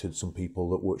appointed some people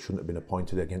that shouldn't have been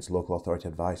appointed against local authority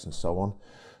advice and so on.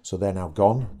 So they're now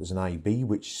gone. There's an IEB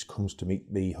which comes to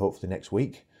meet me hopefully next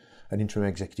week, an interim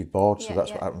executive board. So that's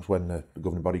what happens when the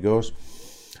governing body goes.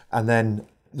 And then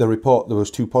the report, there was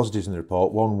 2 positives in the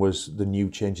report. One was the new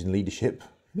change in leadership.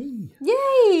 Me.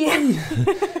 Yay!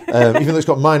 Even though it's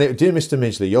got my name, dear Mr.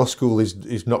 Midgley, your school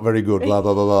is not very good, blah,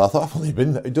 blah, blah, blah. I thought I've only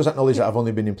been, it does acknowledge that I've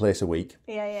only been in place a week.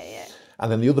 Yeah.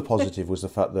 And then the other positive was the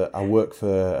fact that I work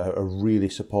for a really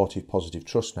supportive, positive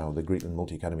trust now, the Greetland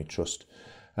Multi-Academy Trust,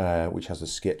 which has a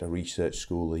SCIT, a research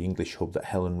school, the English hub that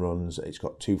Helen runs. It's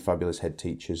got 2 fabulous head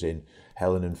teachers in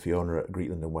Helen and Fiona at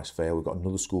Greetland and West Vale. We've got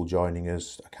another school joining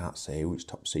us. I can't say who, it's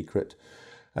top secret.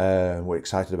 We're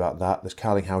excited about that. There's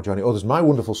Carlinghow joining. Oh, there's my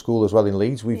wonderful school as well in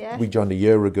Leeds. We joined a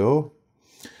year ago.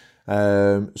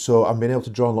 So I've been able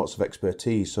to draw on lots of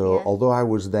expertise. So although I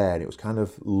was there and it was kind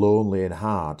of lonely and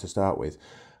hard to start with,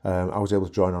 I was able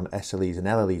to join on SLEs and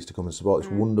LLEs to come and support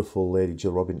this wonderful lady,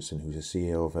 Jill Robinson, who's a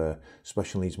CEO of a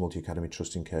Special Needs Multi-Academy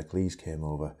Trust in Kirklees, came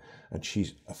over. And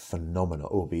she's a phenomenal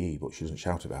OBE, but she doesn't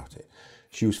shout about it.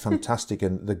 She was fantastic,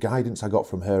 and the guidance I got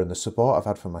from her and the support I've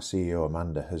had from my CEO,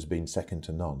 Amanda, has been second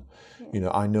to none. You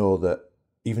know, I know that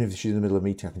even if she's in the middle of a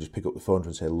meeting, I can just pick up the phone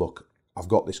and say, look, I've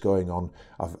got this going on,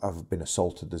 I've been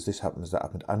assaulted, there's this happened, there's that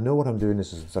happened. I know what I'm doing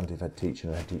as a substantive head teacher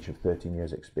and a head teacher of 13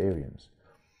 years experience.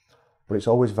 But it's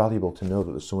always valuable to know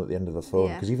that there's someone at the end of the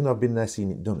phone, because even though I've been there,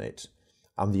 seen it, done it,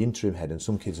 I'm the interim head, and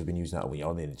some kids have been using that, well,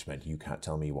 you're the interim head, you can't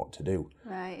tell me what to do.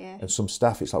 Right, yeah. And some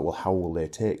staff, it's like, well, how will they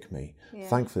take me? Yeah.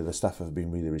 Thankfully, the staff have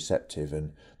been really receptive,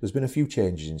 and there's been a few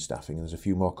changes in staffing, and there's a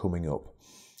few more coming up.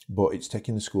 But it's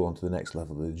taking the school onto the next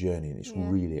level of the journey, and it's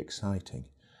really exciting.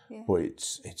 Yeah. But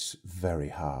it's very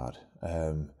hard.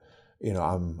 You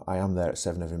know, I am there at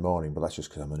 7 every morning, but that's just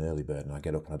because I'm an early bird and I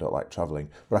get up and I don't like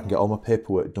travelling. But I can get all my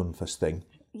paperwork done first thing.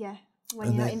 Yeah,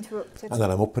 when you're not interrupted. And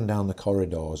then I'm up and down the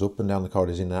corridors, in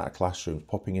and out of classrooms,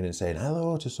 popping in and saying,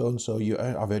 hello to so-and-so,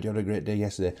 I've heard you had a great day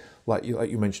yesterday. Like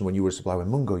you mentioned when you were a supply, when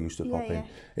Mungo used to pop in.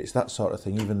 It's that sort of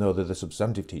thing. Even though they're the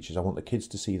substantive teachers, I want the kids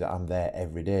to see that I'm there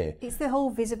every day. It's the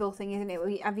whole visible thing, isn't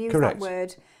it? I've used Correct. that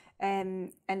word.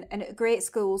 and at great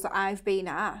schools that I've been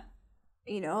at,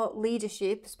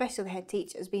 leadership, especially the head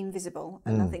teacher, has been visible,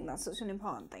 and I think that's such an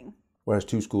important thing. Whereas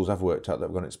 2 schools I've worked at that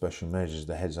have gone at special measures,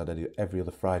 the heads had every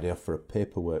other Friday off for a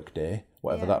paperwork day,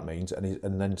 whatever that means,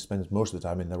 and then spends most of the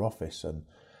time in their office. And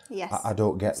yes, I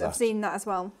don't get that. I've seen that as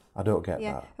well. I don't get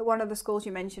that. At one of the schools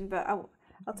you mentioned, but I'll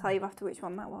tell you after which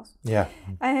one that was. Yeah.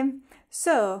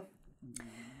 So,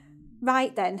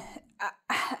 right then,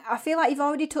 I feel like you've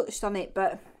already touched on it,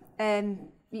 but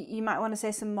you might want to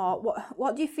say some more.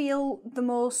 What do you feel the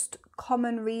most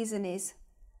common reason is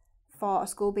for a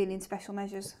school being in special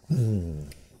measures?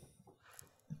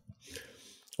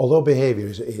 Although behaviour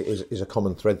is a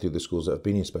common thread through the schools that have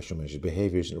been in special measures,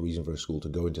 behaviour isn't a reason for a school to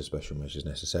go into special measures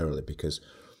necessarily, because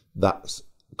that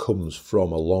comes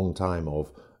from a long time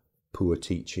of poor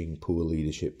teaching, poor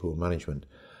leadership, poor management.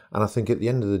 And I think at the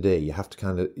end of the day, you have to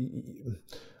kind of...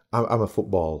 I'm a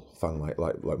football fan, like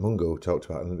Mungo talked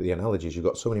about, and the analogy is you've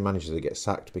got so many managers that get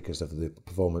sacked because of the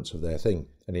performance of their thing,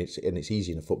 and it's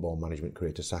easy in a football management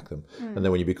career to sack them. And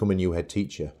then when you become a new head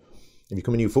teacher, if you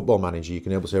become a new football manager, you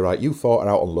can able to say, right, you 4 are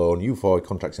out on loan, you 4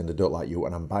 contracts in, they don't like you,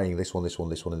 and I'm buying this one,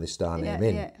 and this star name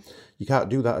in. Yeah. You can't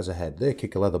do that as a head. They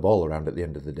kick a leather ball around at the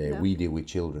end of the day. No. We deal with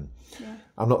children. Yeah.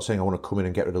 I'm not saying I want to come in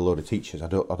and get rid of a load of teachers. I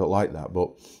don't like that,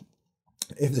 but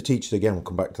if the teachers, again, will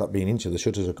come back to that being into the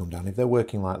shutters will come down. If they're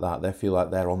working like that, they feel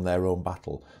like they're on their own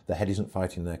battle. The head isn't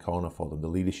fighting their corner for them. The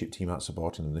leadership team aren't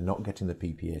supporting them. They're not getting the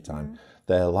PPA time.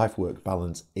 Their life-work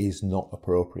balance is not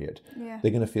appropriate. Yeah.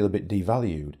 They're going to feel a bit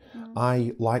devalued.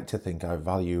 I like to think I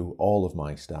value all of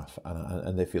my staff,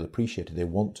 and they feel appreciated. They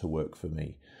want to work for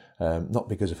me. Not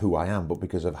because of who I am, but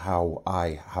because of how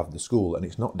I have the school. And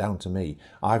it's not down to me.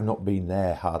 I've not been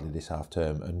there hardly this half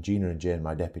term. And Gina and Jane,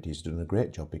 my deputies, have done a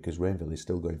great job because Rainville is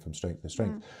still going from strength to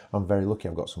strength. I'm very lucky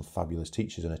I've got some fabulous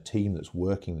teachers and a team that's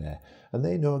working there. And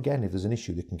they know, again, if there's an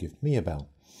issue, they can give me a bell.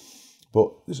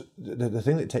 But the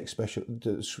thing that takes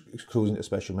schools into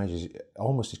special measures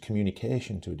almost is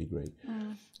communication to a degree.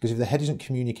 Because if the head isn't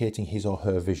communicating his or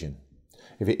her vision,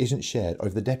 if it isn't shared, or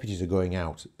if the deputies are going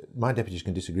out, my deputies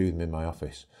can disagree with me in my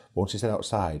office. But once they sit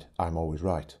outside, I'm always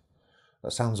right.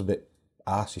 That sounds a bit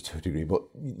arsey to a degree, but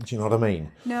do you know what I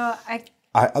mean? No, I'm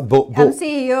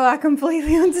CEO, I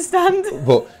completely understand.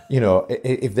 But,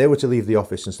 if they were to leave the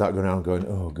office and start going around going,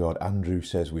 oh God, Andrew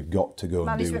says we've got to go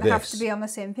and do this. Management have to be on the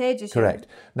same page as you. Correct.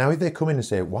 Now, if they come in and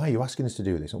say, why are you asking us to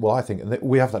do this? Well, I think, and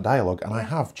we have that dialogue, and I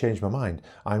have changed my mind.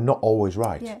 I'm not always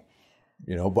right. Yeah.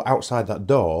 But outside that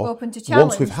door, open to challenge,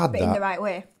 once we've had but that, in the right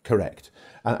way. Correct.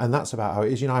 And that's about how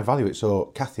it is. I value it. So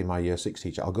Kathy, my year 6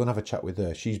 teacher, I'll go and have a chat with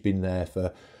her. She's been there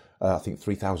for, I think,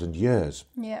 3,000 years.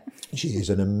 Yeah. She is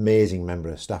an amazing member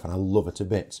of staff, and I love her to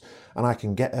bits. And I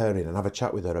can get her in and have a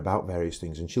chat with her about various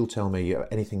things, and she'll tell me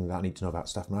anything that I need to know about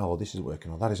staff morale, or this isn't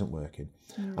working, or that isn't working.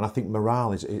 And I think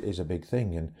morale is a big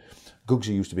thing. And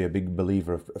Gugsy used to be a big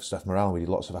believer of staff morale. We did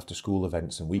lots of after-school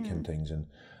events and weekend things, and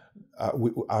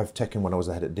I've taken, when I was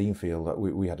the head at Deanfield,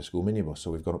 we had a school minibus, so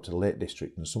we've gone up to the Lake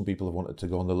District, and some people have wanted to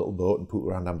go on the little boat and poot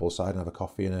around Ambleside and have a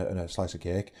coffee and a slice of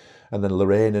cake. And then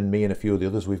Lorraine and me and a few of the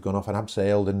others, we've gone off and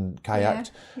abseiled and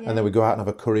kayaked, and then we go out and have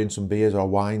a curry and some beers or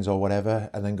wines or whatever,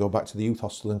 and then go back to the youth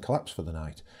hostel and collapse for the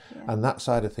night. And that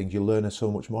side of things, you learn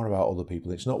so much more about other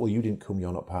people. It's not, well, you didn't come,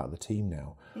 you're not part of the team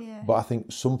now. But I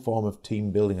think some form of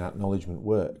team building and acknowledgement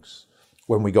works.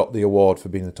 When we got the award for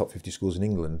being the top 50 schools in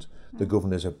England, the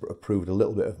governors approved a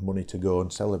little bit of money to go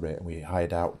and celebrate, and we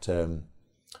hired out a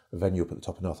venue up at the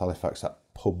top of North Halifax at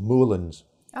Pub Moorlands.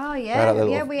 Oh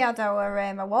yeah, we had our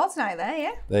awards night there,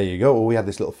 yeah. There you go. Well, we had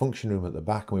this little function room at the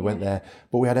back, and we went there,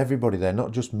 but we had everybody there,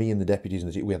 not just me and the deputies and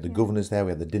the team. We had the governors there,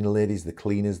 we had the dinner ladies, the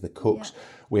cleaners, the cooks.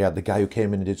 We had the guy who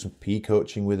came in and did some PE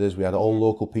coaching with us. We had all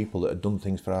local people that had done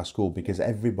things for our school, because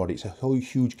everybody, it's a whole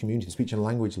huge community, the speech and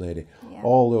language lady.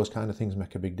 All those kind of things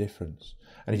make a big difference.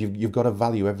 And if you've got to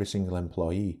value every single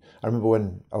employee. I remember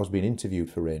when I was being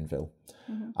interviewed for Rainville,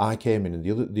 I came in and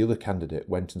the other candidate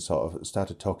went and sort of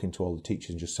started talking to all the teachers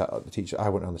and just sat at the teacher. I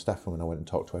went around the staff room and I went and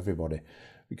talked to everybody,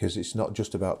 because it's not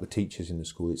just about the teachers in the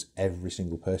school, it's every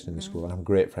single person in the school. And I'm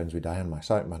great friends with Diane, my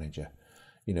site manager.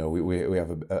 We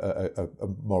have a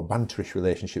more banterish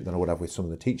relationship than I would have with some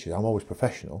of the teachers. I'm always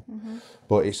professional,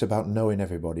 but it's about knowing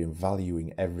everybody and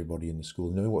valuing everybody in the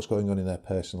school, knowing what's going on in their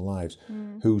personal lives,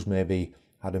 who's maybe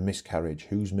had a miscarriage,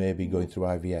 who's maybe going through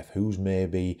IVF, who's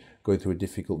maybe going through a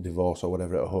difficult divorce or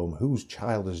whatever at home, whose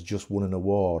child has just won an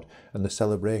award, and the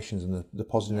celebrations and the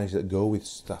positiveness that go with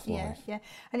staff life. Yeah,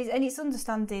 and it's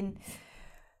understanding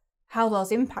how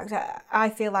those impact. I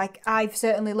feel like I've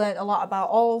certainly learnt a lot about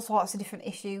all sorts of different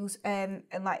issues, and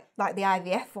like the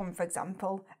IVF one, for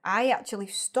example. I actually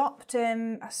stopped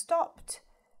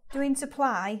doing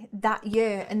supply that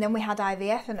year, and then we had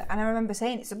IVF, and I remember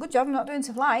saying it's a good job I'm not doing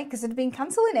supply because I'd been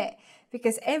cancelling it,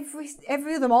 because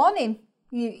every other morning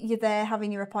you're there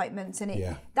having your appointments,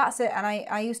 and that's it. And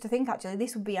I used to think actually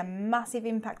this would be a massive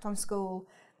impact on school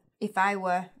if I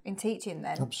were in teaching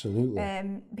then.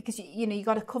 Absolutely. Because you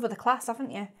got to cover the class,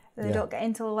 haven't you? They don't get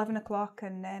in till 11 o'clock,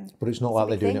 and but it's not like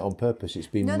they're doing it on purpose. It's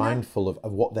being mindful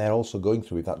of what they're also going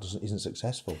through if that isn't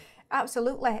successful.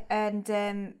 Absolutely,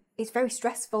 and it's very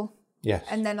stressful. Yes.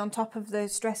 And then on top of the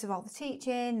stress of all the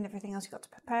teaching and everything else you've got to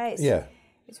prepare, it's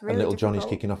really and little difficult. Johnny's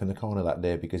kicking off in the corner that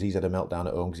day because he's had a meltdown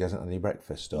at home because he hasn't had any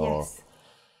breakfast. Or Yes.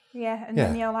 Yeah, and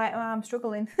then you're like, oh, I'm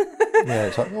struggling.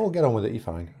 it's like, well, get on with it, you're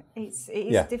fine. It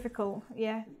is difficult,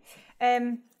 yeah.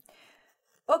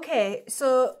 Okay,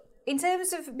 so in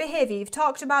terms of behaviour, you've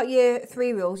talked about your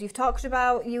 3 rules. You've talked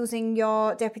about using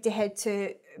your deputy head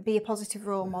to be a positive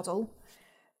role model.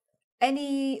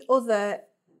 Any other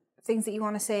things that you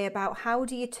want to say about how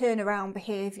do you turn around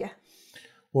behaviour?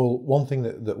 Well, one thing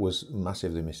that was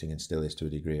massively missing and still is to a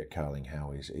degree at Carling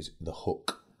Howe is the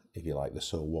hook, if you like, the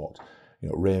so what. At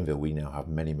Rainville, we now have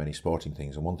many, many sporting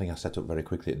things. And one thing I set up very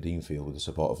quickly at Deanfield with the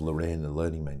support of Lorraine, the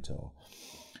learning mentor,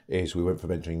 is we went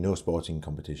from entering no sporting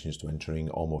competitions to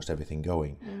entering almost everything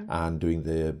going and doing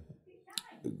the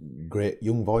great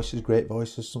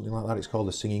voices, something like that. It's called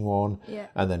the singing one,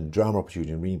 and then drama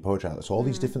opportunity and reading poetry. So all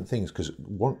these different things, because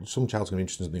some child's going to be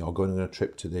interested in something or going on a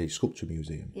trip to the sculpture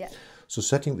museum. Yeah. So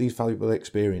setting up these valuable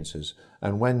experiences,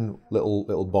 and when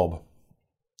little Bob,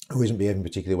 who isn't behaving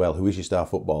particularly well, who is your star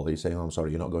footballer, he's saying, oh, I'm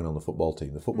sorry, you're not going on the football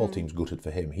team. The football team's gutted for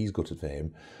him. He's gutted for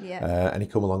him. Yeah. And he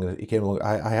came along.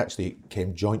 I actually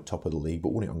came joint top of the league,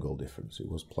 but won it on goal difference. It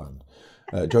was planned.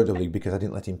 Joint top of the league because I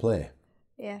didn't let him play.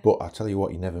 Yeah. But I tell you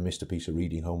what, he never missed a piece of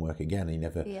reading homework again. He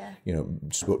never,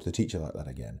 spoke to the teacher like that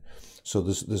again. So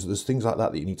there's things like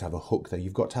that you need to have a hook there.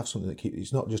 You've got to have something that keeps.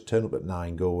 It's not just turn up at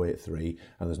 9, go away at 3,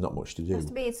 and there's not much to do. There has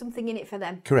to be something in it for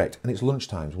them. Correct. And it's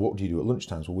lunchtimes. What do you do at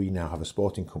lunchtimes? Well, we now have a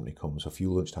sporting company comes a few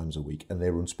lunchtimes a week, and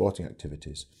they run sporting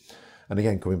activities. And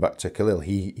again, coming back to Khalil,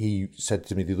 he said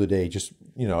to me the other day,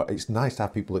 it's nice to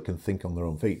have people that can think on their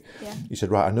own feet. Yeah. He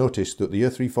said, right, I noticed that the year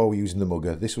 3-4 were using the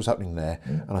mugger, this was happening there,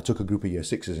 and I took a group of year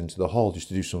 6s into the hall just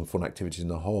to do some fun activities in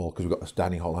the hall, because we've got a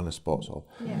dining hall and a sports hall.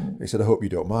 Yeah. He said, I hope you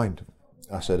don't mind.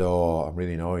 I said, oh, I'm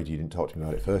really annoyed you didn't talk to me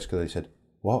about it first. Khalil said,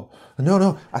 what?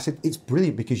 No. I said, it's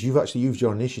brilliant because you've actually used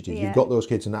your initiative. Yeah. You've got those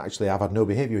kids, and actually I've had no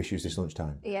behaviour issues this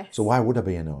lunchtime. Yes. So why would I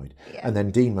be annoyed? Yeah. And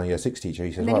then Dean, my year 6 teacher,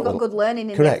 he says, and then you've got good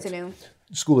learning in correct. The afternoon.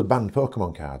 School had banned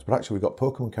Pokemon cards, but actually we got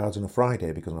Pokemon cards on a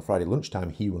Friday because on a Friday lunchtime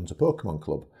he runs a Pokemon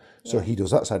club. So he does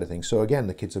that side of things. So again,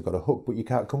 the kids have got a hook, but you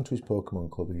can't come to his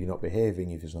Pokemon club if you're not behaving,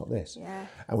 if it's not this. Yeah.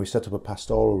 And we set up a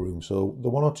pastoral room. So the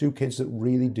 1 or 2 kids that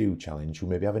really do challenge, who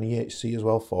maybe have an EHC as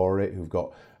well for it, who've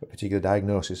got a particular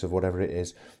diagnosis of whatever it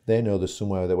is, they know there's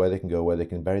somewhere where they can go, where they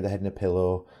can bury their head in a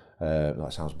pillow.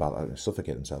 That sounds bad, like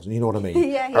suffocate themselves. You know what I mean?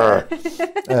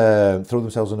 Throw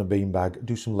themselves on a beanbag,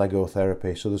 do some Lego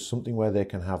therapy. So there's something where they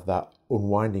can have that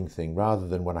unwinding thing, rather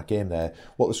than when I came there,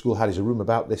 what the school had is a room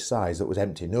about this size that was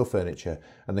empty, no furniture,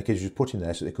 and the kids were just put in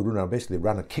there so they could run around, basically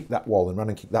ran and kick that wall and ran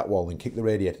and kick that wall and kick the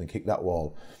radiator and kick that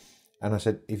wall. And I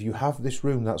said, if you have this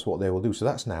room, that's what they will do. So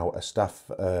that's now a staff,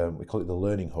 we call it the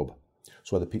learning hub.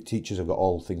 So where the teachers have got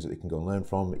all the things that they can go and learn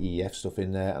from, EEF stuff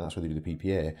in there, and that's where they do the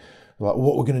PPA. They're like,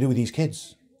 what we're going to do with these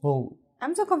kids? Well,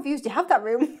 I'm so confused. You have that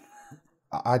room.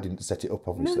 I didn't set it up,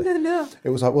 obviously. No. It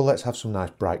was like, well, let's have some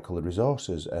nice bright coloured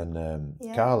resources. And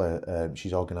Carla,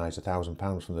 she's organised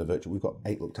 £1,000 from the virtual. We've got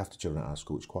 8 looked after children at our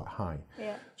school, which is quite high.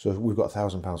 Yeah. So we've got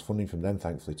 £1,000 funding from them,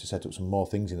 thankfully, to set up some more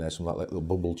things in there, some like little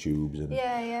bubble tubes. And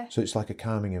so it's like a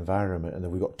calming environment. And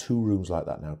then we've got 2 rooms like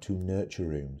that now, 2 nurture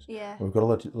rooms. Yeah. And we've got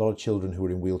a lot of children who are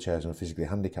in wheelchairs and are physically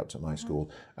handicapped at my school.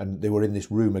 And they were in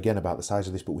this room, again, about the size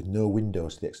of this, but with no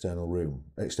windows to the external room,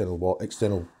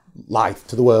 external life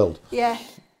to the world. Yeah.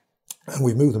 And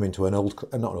we moved them into not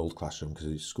an old classroom, because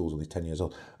the school's only 10 years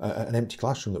old, an empty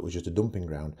classroom that was just a dumping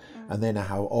ground. And they now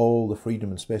have all the freedom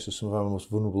and space of some of our most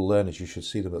vulnerable learners. You should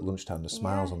see them at lunchtime, the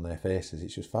smiles on their faces.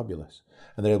 It's just fabulous.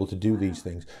 And they're able to do these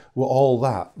things. Well, all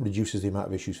that reduces the amount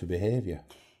of issues for behaviour.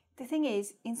 The thing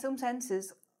is, in some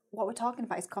senses, what we're talking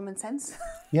about is common sense.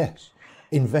 Yes.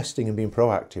 Investing and being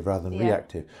proactive rather than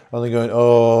reactive. Rather than going,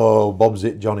 oh, Bob's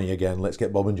it Johnny again, let's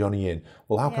get Bob and Johnny in.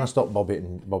 Well, how can I stop Bob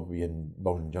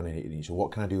and Johnny hitting each other?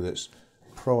 What can I do that's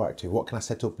proactive? What can I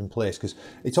set up in place? Because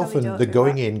it's often the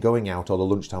going in, going out, or the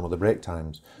lunchtime or the break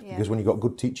times. Yeah. Because when you've got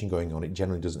good teaching going on, it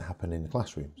generally doesn't happen in the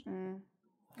classrooms.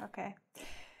 Okay.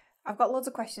 I've got loads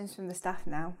of questions from the staff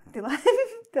now. They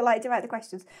like to write the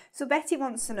questions. So Betty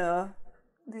wants to know,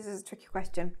 this is a tricky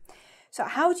question. So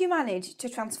how do you manage to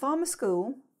transform a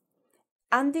school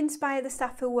and inspire the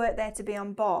staff who work there to be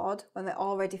on board when they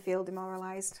already feel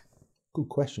demoralised? Good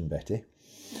question, Betty.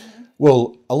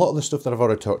 Well, a lot of the stuff that I've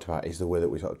already talked about is the way that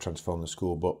we sort of transform the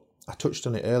school, but I touched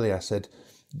on it earlier. I said,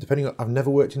 I've never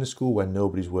worked in a school where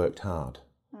nobody's worked hard.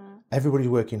 Everybody's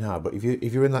working hard, but if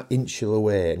you're in that insular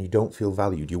way and you don't feel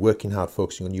valued, you're working hard,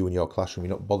 focusing on you and your classroom.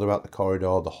 You're not bothered about the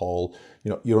corridor, the hall.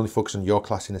 You're only focused on your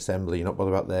class in assembly. You're not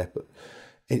bothered about there. But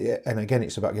and again,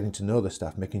 it's about getting to know the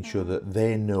staff, making sure that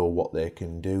they know what they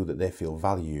can do, that they feel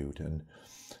valued. And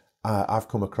I've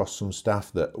come across some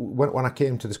staff that when I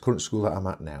came to this current school that I'm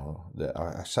at now, that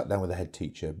I sat down with the head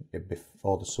teacher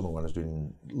before the summer when I was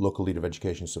doing local leader of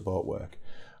education support work.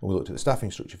 And we looked at the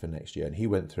staffing structure for next year, and he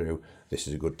went through, this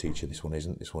is a good teacher, this one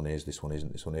isn't, this one is, this one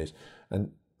isn't, this one is.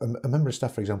 And a member of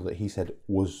staff, for example, that he said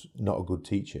was not a good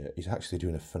teacher, is actually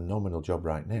doing a phenomenal job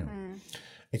right now.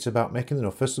 It's about making them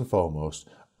know, first and foremost,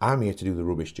 I'm here to do the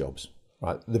rubbish jobs.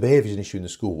 Right, the behaviour is an issue in the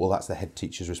school. Well, that's the head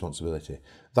teacher's responsibility.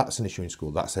 That's an issue in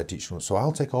school. That's their teacher's. So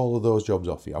I'll take all of those jobs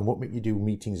off you. I won't make you do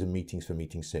meetings and meetings for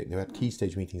meetings' sake. They had key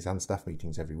stage meetings and staff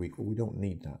meetings every week. Well, we don't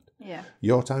need that. Yeah.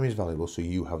 Your time is valuable, so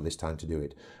you have this time to do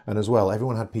it. And as well,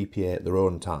 everyone had PPA at their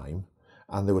own time,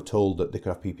 and they were told that they could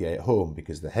have PPA at home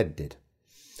because the head did.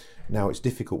 Now, it's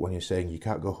difficult when you're saying you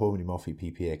can't go home anymore for your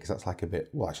PPA, because that's like a bit,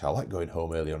 well, actually, I like going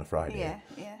home early on a Friday.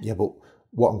 Yeah, but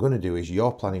what I'm going to do is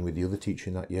you're planning with the other teacher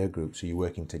in that year group, so you're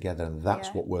working together, and that's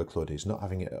what workload is, not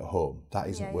having it at home. That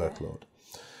isn't workload.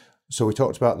 So we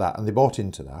talked about that, and they bought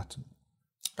into that.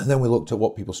 And then we looked at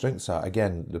what people's strengths are.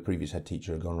 Again, the previous head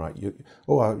teacher had gone, right,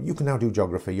 you can now do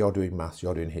geography, you're doing maths,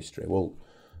 you're doing history. Well,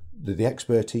 the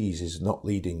expertise is not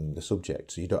leading the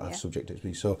subject, so you don't have subject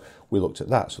expertise. So we looked at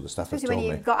that. So the staff have told me. Especially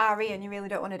when you've got RE and you really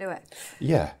don't want to do it.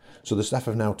 Yeah. So the staff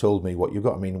have now told me what you've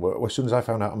got. I mean, as soon as I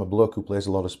found out I'm a bloke who plays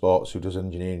a lot of sports, who does an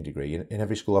engineering degree, in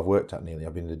every school I've worked at nearly,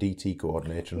 I've been the DT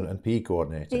coordinator and PE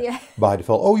coordinator. Yeah. By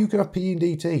default, oh, you can have PE and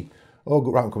DT. Oh,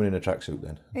 right, I'm coming in a tracksuit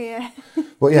then. Yeah.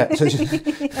 But yeah, so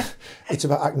it's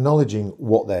about acknowledging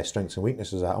what their strengths and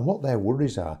weaknesses are and what their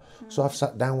worries are. So I've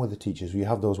sat down with the teachers, we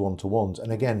have those one-to-ones.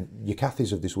 And again, your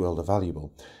Kathys of this world are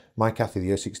valuable. My Kathy, the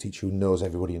year 6 teacher who knows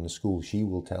everybody in the school, she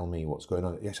will tell me what's going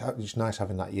on. It's nice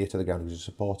having that ear to the ground who's a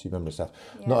supportive member of staff.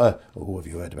 Yeah. Not have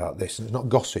you heard about this? And it's not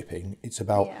gossiping, it's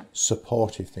about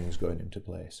supportive things going into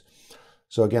place.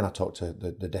 So again, I talked to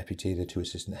the deputy, the 2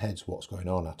 assistant heads, what's going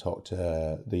on. I talked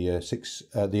to the year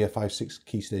 5-6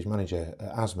 key stage manager,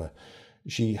 Asma.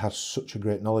 She has such a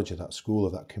great knowledge of that school,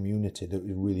 of that community, that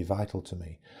was really vital to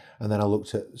me. And then I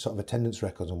looked at sort of attendance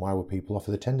records and why were people off.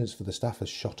 The attendance for the staff has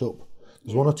shot up.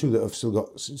 There's 1 or 2 that have still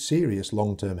got serious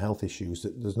long-term health issues.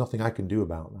 That there's nothing I can do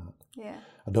about that. Yeah.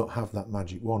 I don't have that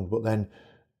magic wand. But then,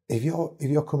 if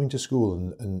you're coming to school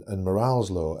and morale's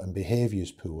low and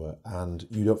behaviour's poor and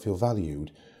you don't feel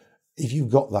valued, if you've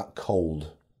got that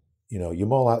cold, you're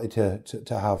more likely to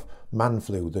have man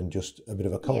flu than just a bit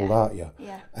of a cold, aren't you?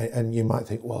 Yeah. And you might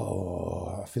think,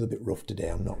 whoa, I feel a bit rough today,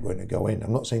 I'm not going to go in.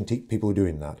 I'm not saying people are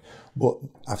doing that, but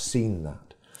I've seen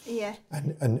that. Yeah.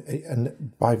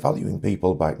 And by valuing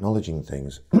people, by acknowledging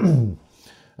things,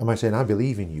 am I saying, I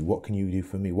believe in you, what can you do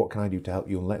for me? What can I do to help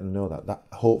you? And let them know that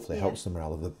hopefully helps the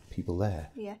morale of the people there.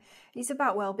 Yeah. It's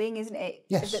about well-being, isn't it?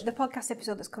 Yes. The podcast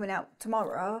episode that's coming out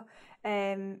tomorrow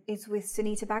is with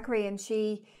Sunita Bagri, and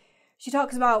she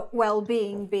talks about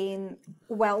well-being, being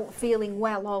well, feeling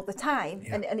well all the time.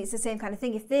 Yeah. And it's the same kind of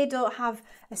thing. If they don't have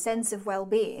a sense of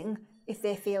well-being, if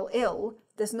they feel ill,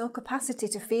 there's no capacity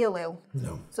to feel ill.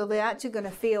 No. So they're actually going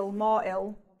to feel more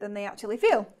ill than they actually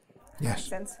feel. Yes. Makes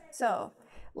sense. So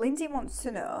Lindsay wants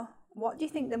to know, what do you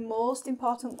think the most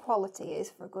important quality is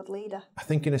for a good leader? I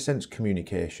think in a sense,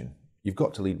 communication. You've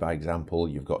got to lead by example,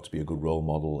 you've got to be a good role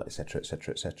model, etc.,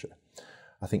 etc., etc.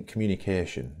 I think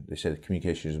communication, they say that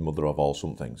communication is the mother of all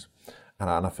some things. And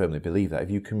I firmly believe that. If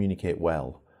you communicate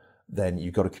well, then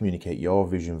you've got to communicate your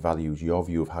vision, values, your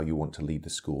view of how you want to lead the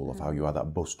school, of how you are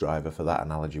that bus driver, for that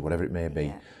analogy, whatever it may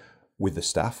be, with the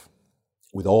staff,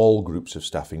 with all groups of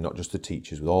staffing, not just the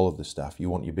teachers, with all of the staff. You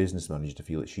want your business manager to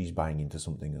feel that she's buying into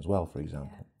something as well, for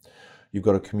example. You've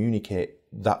got to communicate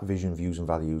that vision, views and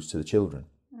values to the children.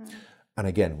 And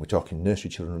again, we're talking nursery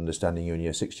children understanding you and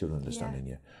year 6 children understanding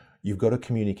you. You've got to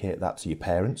communicate that to your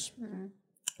parents.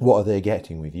 What are they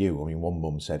getting with you? I mean, one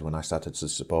mum said when I started to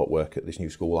support work at this new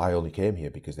school, I only came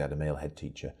here because they had a male head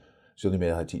teacher. It's the only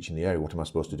male head teacher in the area. What am I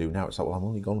supposed to do now? It's like, well, I'm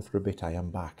only gone for a bit. I am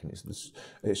back. And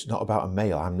it's not about a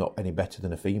male. I'm not any better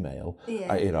than a female.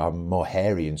 Yeah. I'm more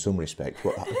hairy in some respects,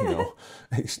 but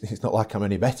it's not like I'm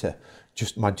any better.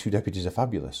 Just my 2 deputies are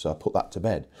fabulous. So I put that to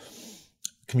bed.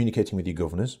 communicating with your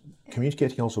governors,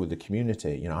 communicating also with the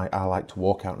community. You know, I like to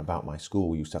walk out and about my school.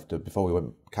 We used to have to, before we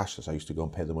went cashless, I used to go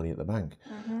and pay the money at the bank.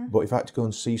 But if I had to go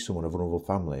and see someone, a vulnerable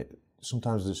family,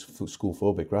 sometimes there's school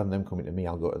phobic. Rather than them coming to me,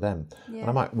 I'll go to them. And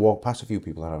I might walk past a few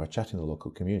people and have a chat in the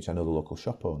local community. I know the local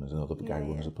shop owners, I know the guy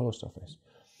who runs the post office.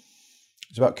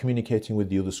 It's about communicating with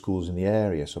the other schools in the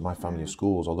area. So my family of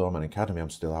schools, although I'm an academy, I'm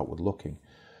still outward looking.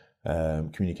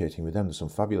 Communicating with them. There's some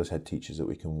fabulous head teachers that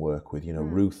we can work with. You know,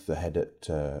 Ruth, the head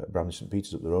at Bramley St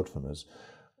Peter's up the road from us.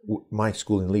 My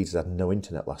school in Leeds had no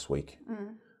internet last week.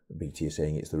 BT is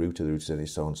saying it's the router saying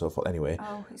it's so on and so forth. Anyway,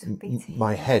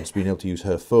 my head's been able to use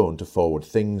her phone to forward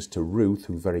things to Ruth,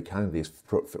 who very kindly has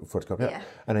photographed it.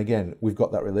 And again, we've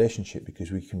got that relationship because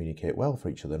we communicate well for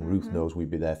each other, and Ruth knows we'd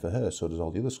be there for her, so does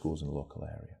all the other schools in the local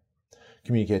area.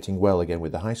 Communicating well again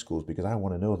with the high schools, because I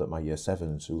want to know that my year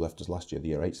 7s who left us last year, the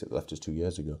year 8s that left us 2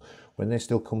 years ago, when they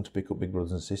still come to pick up big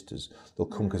brothers and sisters, they'll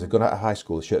come because they've gone out of high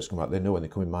school, the shirts come out, they know when they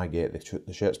come in my gate,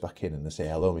 the shirt's back in and they say,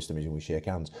 hello, Mr. Midge, and we shake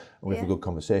hands and we have a good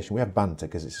conversation. We have banter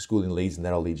because it's a school in Leeds and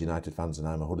they're all Leeds United fans and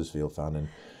I'm a Huddersfield fan, and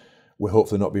we're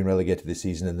hopefully not being relegated this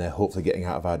season and they're hopefully getting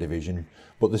out of our division.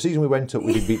 But the season we went up,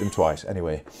 we did beat them twice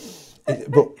anyway.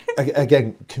 But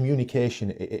again,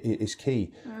 communication is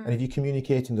key, and if you're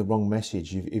communicating the wrong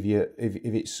message, if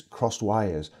it's crossed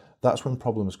wires, that's when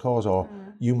problems cause. Or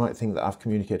you might think that I've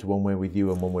communicated one way with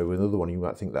you and one way with another one. You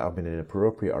might think that I've been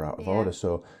inappropriate or out of order.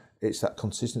 So it's that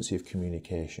consistency of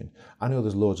communication. I know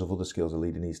there's loads of other skills a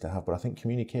leader needs to have, but I think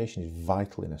communication is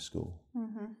vital in a school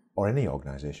or any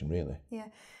organisation, really. Yeah.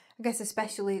 I guess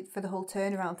especially for the whole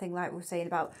turnaround thing, like we were saying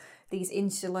about these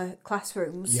insular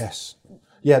classrooms. Yes.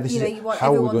 Yeah, this is you want how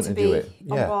everyone we're going to do it.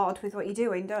 on board with what you're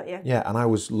doing, don't you? Yeah, and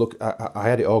I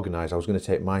had it organised. I was going to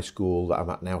take my school that I'm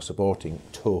at now supporting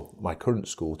to my current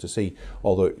school to see,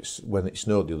 although when it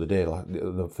snowed the other day, like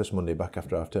the first Monday back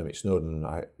after half term, it snowed and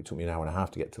it took me an hour and a half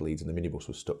to get to Leeds and the minibus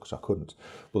was stuck, so I couldn't.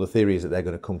 But the theory is that they're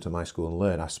going to come to my school and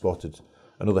learn. I spotted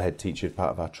another head teacher, part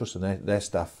of our trust, and their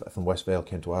staff from West Vale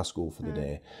came to our school for the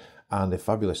day. And they're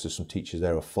fabulous. There's some teachers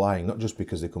there who are flying, not just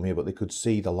because they come here, but they could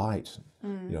see the light.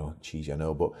 You know, cheesy, I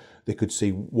know, but they could see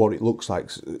what it looks like,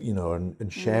 you know,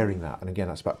 and sharing that. And again,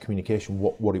 that's about communication,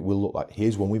 what it will look like.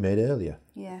 Here's one we made earlier.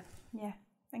 Yeah.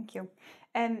 Thank you.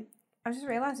 I just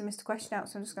realised I missed a question out,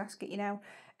 so I'm just going to ask it you now.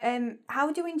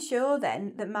 How do you ensure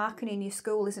then that marking in your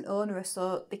school isn't onerous,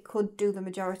 so they could do the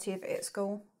majority of it at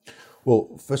school?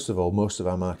 Well, first of all, most of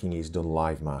our marking is done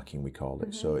live marking, we call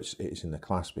it. So it's in the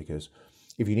class, because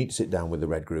if you need to sit down with the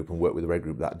red group and work with the red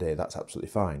group that day, that's absolutely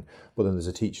fine. But then there's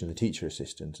a teacher and the teacher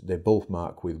assistant. They both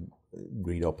mark with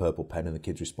green or purple pen and the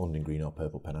kids respond in green or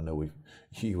purple pen. I know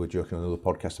you were joking on another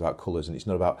podcast about colours, and it's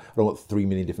not about, I don't want 3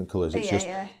 million different colours. It's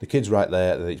the kids right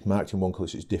there, that it's marked in one colour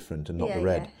so it's different and not the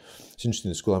red. It's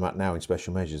interesting, the school I'm at now in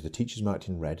special measures, the teachers marked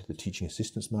in red, the teaching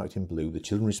assistants marked in blue, the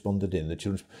children responded in,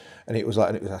 and it was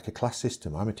like a class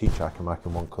system. I'm a teacher, I can mark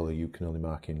in one colour, you can only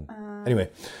mark in...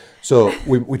 Anyway, so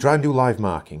we try and do live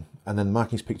marking, and then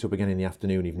marking's picked up again in the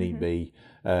afternoon if need be.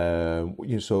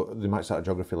 So they might start a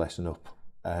geography lesson up,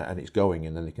 and it's going,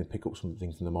 and then they can pick up some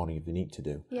things in the morning if they need to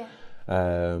do.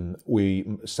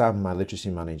 Sam, my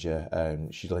literacy manager,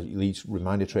 she leads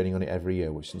reminder training on it every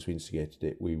year. Since we instigated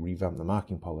it, we revamped the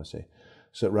marking policy,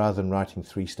 so that rather than writing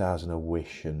 3 stars and a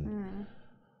wish and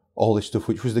all this stuff,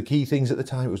 which was the key things at the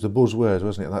time, it was the buzzwords,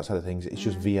 wasn't it, and that side of things. It's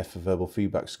just VF for verbal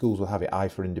feedback. Schools will have it I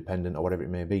for independent or whatever it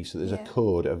may be. So there's a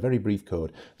code, a very brief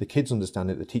code. The kids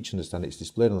understand it, the teacher understands it, it's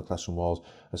displayed on the classroom walls.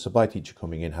 A supply teacher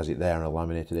coming in has it there on a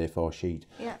laminated A4 sheet.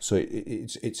 So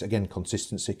it's again,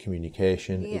 consistency,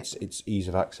 communication, it's ease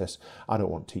of access. I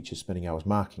don't want teachers spending hours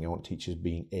marking, I want teachers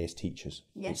being ace teachers.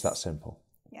 It's that simple.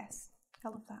 Yes, I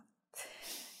love that.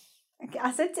 Did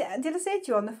I say to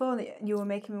you on the phone that you were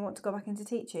making me want to go back into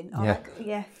teaching?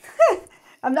 Yeah.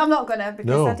 I'm not gonna,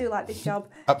 because I do like this job.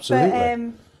 Absolutely.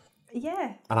 But,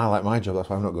 and I like my job, that's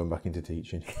why I'm not going back into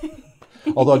teaching.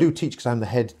 Although I do teach because I'm the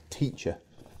head teacher.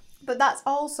 But that's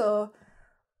also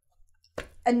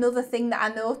another thing that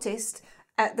I noticed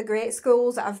at the great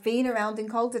schools that I've been around in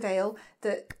Calderdale,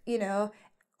 that, you know,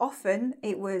 often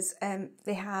it was they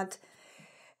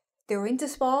were into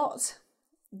sport.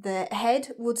 The head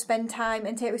would spend time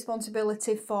and take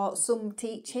responsibility for some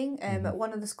teaching. At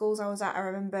one of the schools I was at, I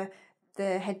remember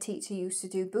the head teacher used to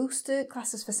do booster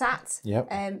classes for SATs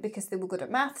because they were good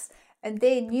at maths, and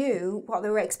they knew what they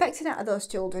were expecting out of those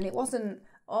children. It wasn't,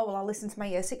 oh, well, I'll listen to my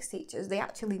year 6 teachers. They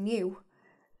actually knew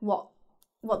what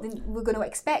they were going to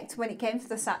expect when it came to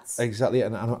the SATs. Exactly,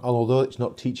 and although it's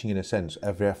not teaching in a sense,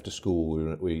 every after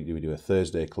school we do a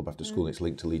Thursday club after school, and it's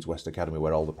linked to Leeds West Academy,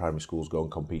 where all the primary schools go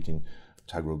and compete in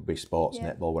tag rugby, sports,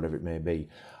 netball, whatever it may be.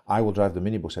 I will drive the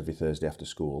minibus every Thursday after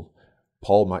school,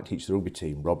 Paul might teach the rugby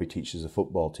team, Robbie teaches the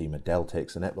football team, Adele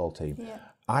takes the netball team. Yeah.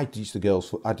 I teach the girls'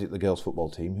 football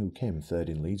team, who came third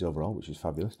in Leeds overall, which is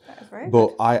fabulous. That is very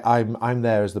but good. I'm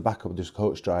there as the backup, just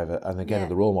coach driver, and again Yeah.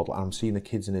 the role model. And I'm seeing the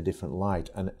kids in a different light.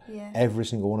 And every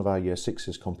single one of our year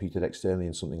sixes competed externally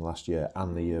in something last year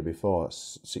and the year before.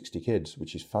 60 kids,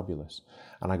 which is fabulous.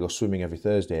 And I go swimming every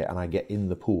Thursday, and I get in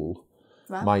the pool.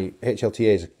 Wow. My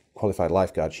HLTA is a qualified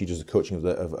lifeguard. She does the coaching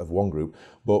of one group,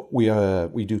 but we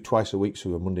do twice a week,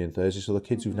 so Monday and Thursday. So the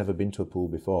kids who've never been to a pool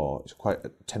before, it's quite a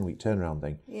 10-week turnaround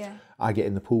thing. Yeah. I get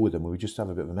in the pool with them. We just have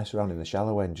a bit of a mess around in the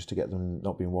shallow end, just to get them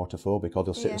not being waterphobic, or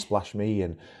they'll sit and splash me,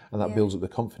 and that builds up the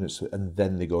confidence. And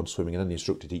then they go on swimming, and then the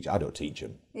instructor teaches. I don't teach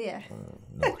them. Yeah.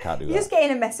 No, I can't do You're that. just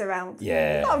getting a mess around.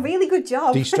 Yeah. You've got a really good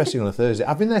job. De-stressing on a Thursday.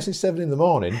 I've been there since 7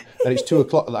 a.m, and it's 2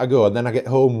 o'clock that I go, and then I get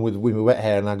home with my wet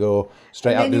hair, and I go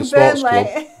straight out to the sports club.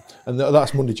 And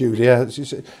that's Monday, Tuesday. Yeah,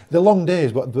 they're long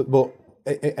days, but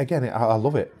again, I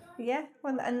love it. Yeah,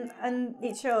 well, and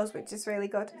it shows, which is really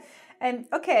good.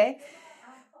 Okay,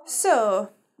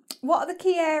 so what are the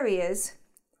key areas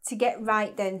to get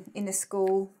right then in a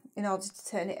school in order to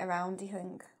turn it around, do you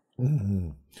think? Mm-hmm.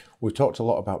 We've talked a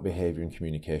lot about behaviour and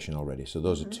communication already, so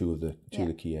those are two of the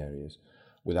key areas.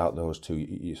 Without those two,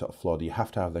 you're sort of flawed. You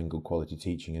have to have then good quality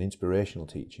teaching and inspirational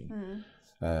teaching.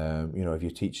 If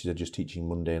your teachers are just teaching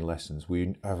mundane lessons.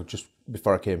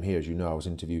 Before I came here, as you know, I was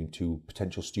interviewing 2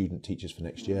 potential student teachers for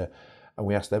next year, and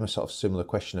we asked them a sort of similar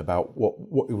question about what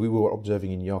we were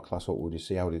observing in your class. What would you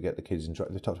see? How would you get the kids? They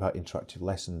talked about interactive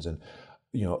lessons and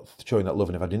showing that love.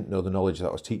 And if I didn't know the knowledge that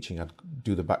I was teaching, I'd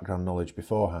do the background knowledge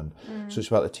beforehand. So it's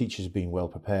about the teachers being well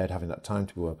prepared, having that time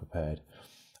to be well prepared.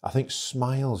 I think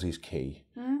smiles is key.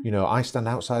 I stand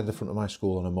outside the front of my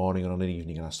school on a morning and on an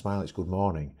evening, and I smile. It's good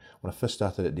morning. When I first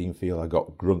started at Deanfield, I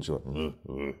got grunts. By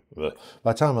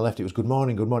the time I left, it was good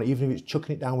morning, good morning. Even if it's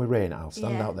chucking it down with rain, I'll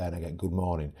stand out there and I get good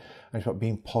morning. And it's about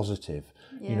being positive.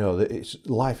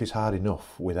 Life is hard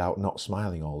enough without not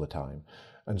smiling all the time.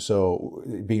 And so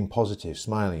being positive,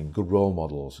 smiling, good role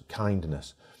models,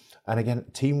 kindness. And again,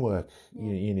 teamwork.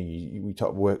 We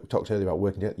talked earlier about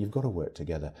working together. You've got to work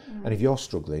together. And if you're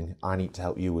struggling, I need to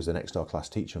help you as the next door class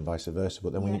teacher, and vice versa.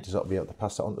 But then we need to sort of be able to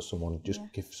pass that on to someone. Just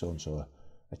give so and so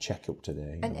a check up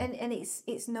today. And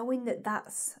it's knowing that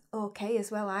that's okay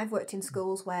as well. I've worked in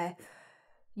schools where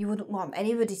you wouldn't want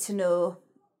anybody to know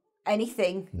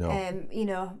anything.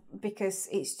 No. Because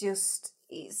it's just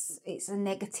it's a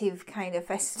negative kind of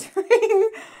festering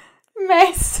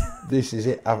mess. This is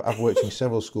it. I've worked in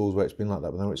several schools where it's been like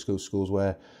that, but then I went to schools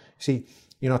where,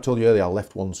 I told you earlier I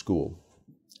left one school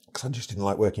because I just didn't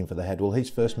like working for the head. Well, his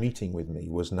first meeting with me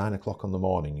was 9 o'clock in the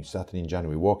morning. He started in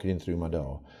January, walking in through my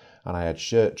door, and I had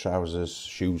shirt, trousers,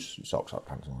 shoes, socks,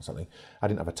 pants, or something. I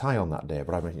didn't have a tie on that day,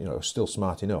 but I was still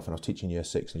smart enough, and I was teaching year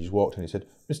 6, and he just walked in and he said,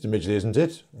 "Mr. Midgley, isn't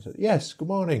it?" I said, "Yes, good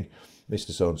morning,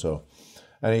 Mr. So-and-so."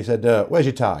 And he said, "Where's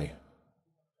your tie?"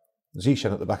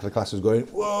 Zishan at the back of the class was going,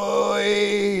 "Whoa!"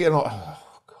 And I'm like, oh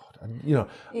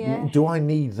God. Do I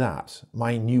need that?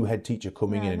 My new head teacher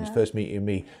coming in and his first meeting with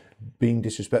me, being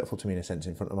disrespectful to me in a sense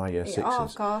in front of my year 6s. Oh,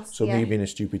 of course. So me being a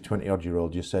stupid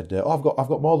 20-odd-year-old just said, I've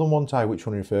got more than one tie. Which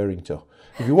one are you referring to?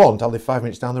 If you want, I'll live 5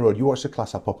 minutes down the road. You watch the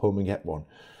class, I'll pop home and get one.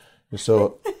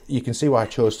 So you can see why I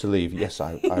chose to leave. Yes,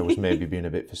 I was maybe being a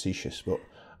bit facetious, but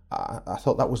I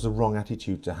thought that was the wrong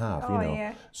attitude to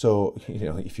have, So,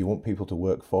 if you want people to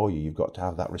work for you, you've got to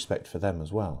have that respect for them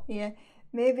as well. Yeah,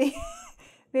 maybe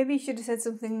you should have said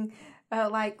something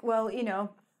like, well,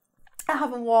 I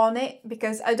haven't worn it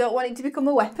because I don't want it to become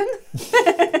a weapon.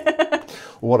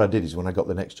 What I did is when I got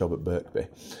the next job at Birkby,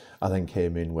 I then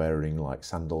came in wearing like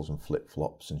sandals and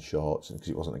flip-flops and shorts because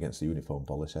it wasn't against the uniform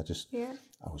policy.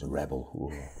 I was a rebel.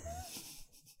 Whoa.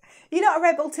 You're not a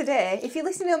rebel today. If you're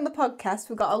listening on the podcast,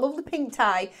 we've got a lovely pink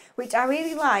tie, which I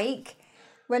really like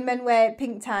when men wear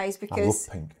pink ties because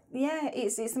I love pink. Yeah,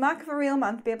 it's the mark of a real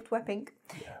man to be able to wear pink.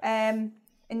 Yeah.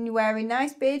 And you're wearing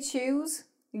nice beige shoes.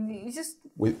 You just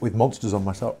with monsters on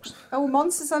my socks. Oh,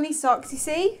 monsters on his socks, you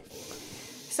see?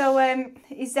 So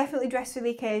he's definitely dressed for the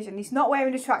occasion. He's not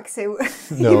wearing a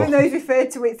tracksuit, even though he's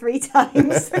referred to it 3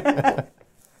 times.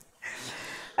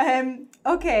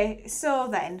 Okay, so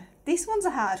then, this one's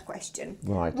a hard question.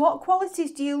 Right. What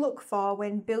qualities do you look for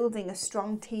when building a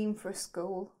strong team for a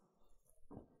school?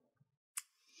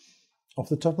 Off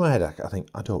the top of my head, I think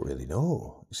I don't really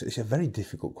know. It's a very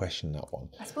difficult question, that one.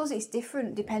 I suppose it's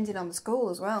different depending on the school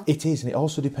as well. It is, and it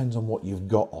also depends on what you've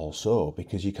got also,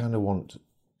 because you kind of want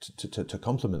to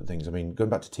complement things. I mean, going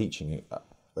back to teaching, at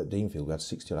Deanfield, we had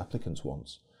 60 applicants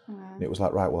once. And it was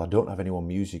like, right, well, I don't have anyone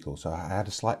musical, so I had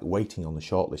a slight waiting on the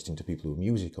shortlisting to people who were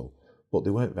musical. but they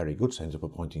weren't very good, so I ended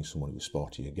up appointing someone who was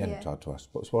sporty again, to ask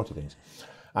sporty things.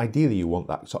 Ideally, you want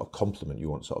that sort of complement. You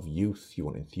want sort of youth, you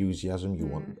want enthusiasm, you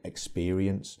want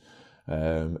experience.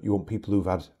 You want people who've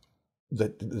had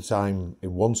the time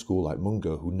in one school like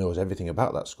Mungo who knows everything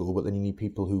about that school, but then you need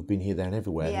people who've been here, there and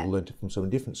everywhere and who've learned it from so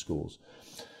many different schools.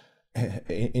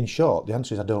 In short, the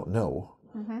answer is I don't know,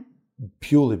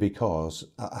 purely because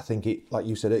I think it, like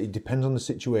you said, it depends on the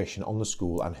situation, on the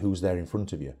school and who's there in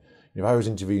front of you. If I was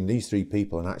interviewing these 3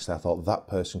 people and actually I thought that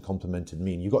person complimented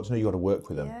me, and you've got to know you've got to work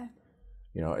with them. Yeah.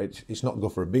 You know, it's not go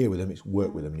for a beer with them, it's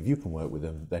work with them. And if you can work with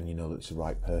them, then you know that it's the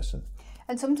right person.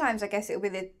 And sometimes I guess it'll be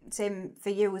the same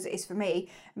for you as it is for me.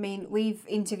 I mean, we've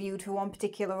interviewed for one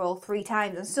particular role 3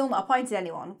 times and still not appointed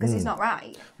anyone because it's not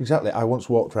right. Exactly. I once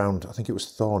walked around, I think it was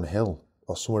Thornhill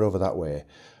or somewhere over that way,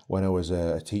 when I was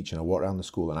a teacher, and I walked around the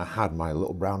school and I had my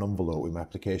little brown envelope with my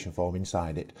application form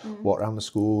inside it. Walked around the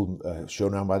school,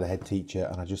 shown around by the head teacher,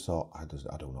 and I just thought, I do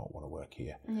not want to work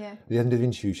here. Yeah. At the end of the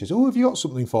interview, she says, "Oh, have you got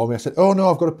something for me?" I said, "Oh no,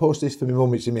 I've got to post this for my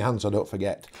mum. It's in my hand, so I don't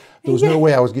forget." There was no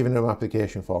way I was giving her an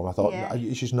application form. I thought,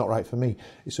 it's just not right for me.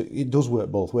 It does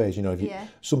work both ways, you know.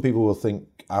 Some people will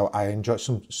think, I enjoy,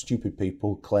 some stupid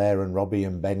people, Claire and Robbie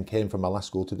and Ben came from my last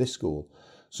school to this school.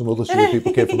 Some other stupid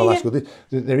people came from my last school.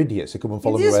 They're idiots. They come and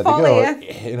follow me where they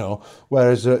go. You know.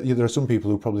 Whereas there are some people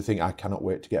who probably think, I cannot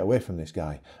wait to get away from this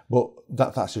guy. But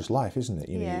that's just life, isn't it?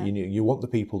 You want the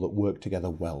people that work together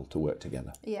well to work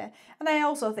together. Yeah, and I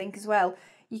also think as well,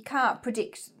 you can't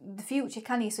predict the future,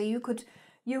 can you? So you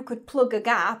could plug a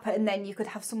gap, and then you could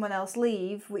have someone else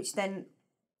leave, which then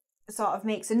sort of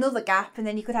makes another gap, and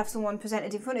then you could have someone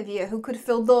presented in front of you who could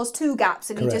fill those 2 gaps,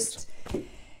 and Correct. you just.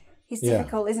 It's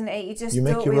difficult, isn't it? You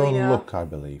make don't your really own know. luck, I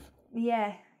believe.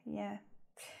 Yeah.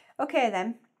 Okay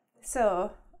then.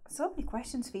 So many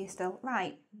questions for you still.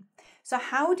 Right. So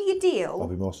how do you deal... I'll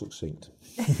be more succinct.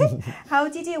 How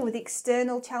do you deal with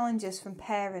external challenges from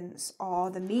parents or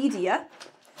the media,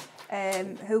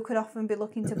 who could often be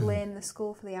looking to blame the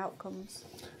school for the outcomes?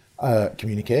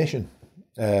 Communication.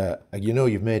 You know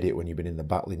you've made it when you've been in the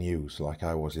Batley News, like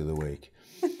I was the other week.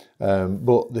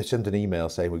 But they sent an email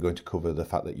saying we're going to cover the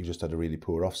fact that you just had a really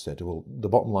poor Ofsted. Well, the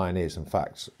bottom line is, in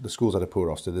fact, the school's had a poor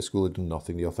Ofsted, the school had done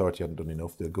nothing, the authority hadn't done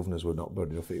enough, the governors were not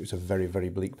good enough. It was a very, very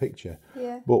bleak picture.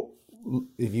 Yeah. But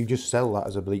if you just sell that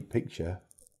as a bleak picture,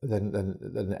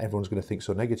 then everyone's going to think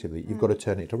so negatively. You've got to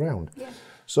turn it around. Yeah.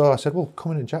 So I said, well,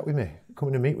 come in and chat with me. Come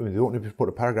in and meet with me. They don't want to put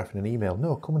a paragraph in an email.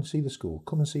 No, come and see the school.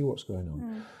 Come and see what's going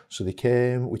on. So they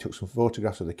came, we took some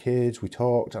photographs of the kids, we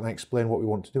talked, and I explained what we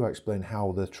want to do. I explained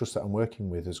how the trust that I'm working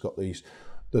with has got the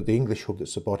English hub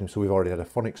that's supporting. So we've already had a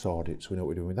phonics audit, so we know what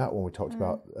we're doing with that one. We talked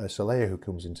about Saleha, who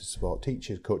comes in to support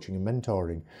teachers, coaching and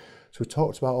mentoring. So we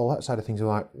talked about all that side of things. And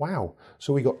we're like, wow.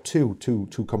 So we got two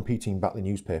competing Batley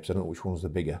newspapers. I don't know which one's the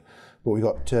bigger, but we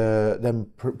got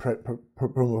them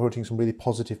promoting some really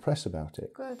positive press about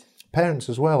it. Good. Parents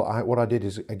as well. What I did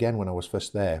is, again, when I was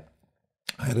first there,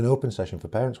 I had an open session for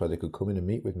parents where they could come in and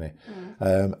meet with me.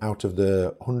 Out of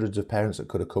the hundreds of parents that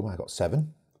could have come, I got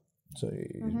 7. So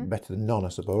better than none, I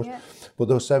suppose. Yeah. But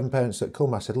those 7 parents that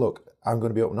come, I said, look, I'm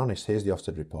going to be open and honest. Here's the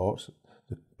Ofsted report.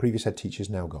 The previous head teacher's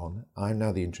now gone. I'm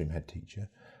now the interim head teacher.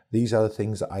 These are the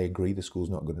things that I agree the school's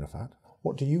not good enough at.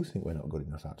 What do you think we're not good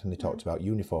enough at? And they talked about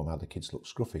uniform, how the kids look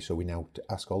scruffy. So we now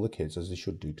ask all the kids, as they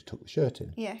should do, to tuck the shirt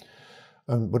in. Yeah.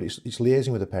 But it's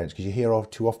liaising with the parents, because you hear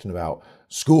too often about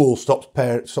school stops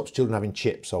children having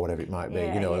chips or whatever it might be.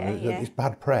 It's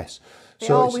bad press. They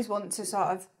always want to sort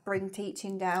of bring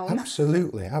teaching down.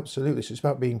 Absolutely. So it's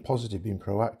about being positive, being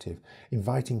proactive,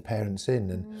 inviting parents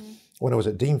in. And when I was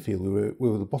at Deanfield, we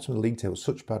were at the bottom of the league table,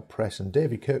 such bad press, and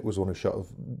David Kirk was one who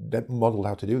modelled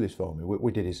how to do this for me. What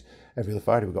we did is every other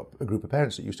Friday we got a group of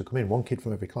parents that used to come in, one kid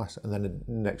from every class, and then the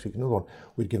next week another one.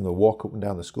 We'd give them a walk up and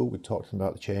down the school, we'd talk to them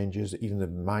about the changes, even the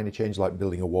minor changes like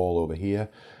building a wall over here,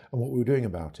 and what we were doing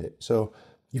about it. So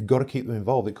you've got to keep them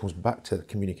involved. It comes back to the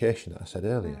communication that I said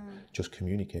earlier. Just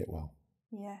communicate well.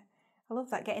 Yeah, I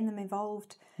love that, getting them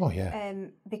involved. Oh yeah.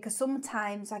 Because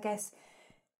sometimes I guess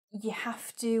you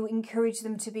have to encourage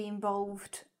them to be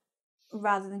involved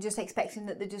rather than just expecting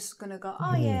that they're just going to go,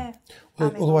 oh yeah.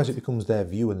 Well, otherwise it becomes their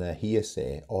view and their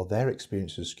hearsay or their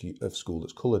experience of school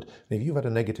that's coloured. And if you've had a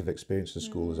negative experience of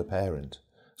school as a parent,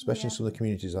 especially in some of the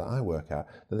communities that I work at,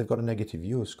 then they've got a negative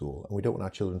view of school. And we don't want our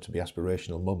children to be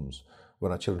aspirational mums. We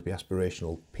want our children to be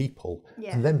aspirational people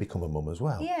and then become a mum as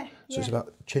well. Yeah. So it's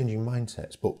about changing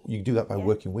mindsets, but you do that by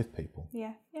working with people.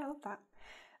 Yeah, I love that.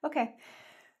 Okay.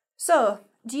 So,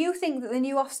 do you think that the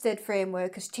new Ofsted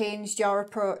framework has changed your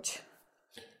approach?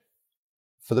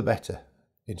 For the better,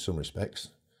 in some respects.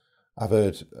 I've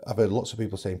heard lots of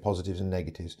people saying positives and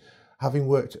negatives. Having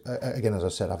worked, again, as I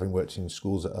said, having worked in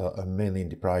schools that are mainly in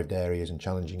deprived areas and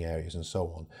challenging areas and so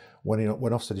on, when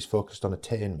Ofsted is focused on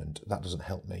attainment, that doesn't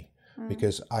help me.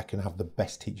 Because I can have the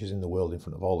best teachers in the world in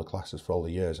front of all the classes for all the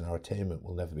years, and our attainment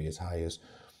will never be as high as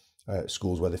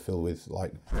schools where they fill with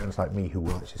parents like me who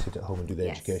will actually sit at home and do the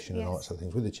education and all that sort of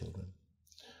things with the children.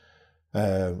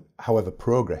 However,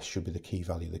 progress should be the key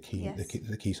value, the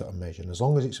key sort of measure, and as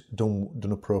long as it's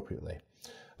done appropriately,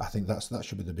 I think that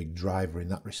should be the big driver in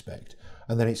that respect.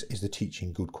 And then is the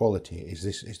teaching good quality?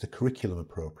 Is the curriculum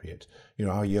appropriate? You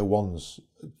know, our year ones,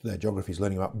 their geography is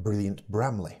learning about brilliant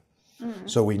Bramley.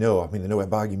 So we know, they know where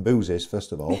Bargain Booze is,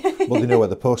 first of all, but they know where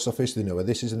the post office, they know where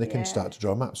this is, and they can start to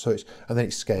draw maps. So and then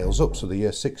it scales up. So the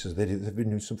year sixes, they've been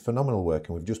doing some phenomenal work,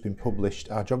 and we've just been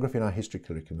published, our geography and our history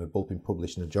curriculum have both been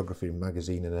published in a geography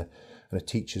magazine and a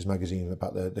teacher's magazine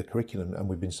about the curriculum, and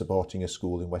we've been supporting a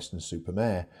school in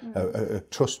Weston-super-Mare, a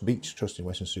beach trust in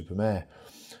Weston-super-Mare.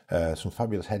 Some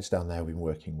fabulous heads down there we've been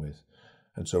working with.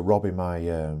 And so Robbie, my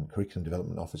curriculum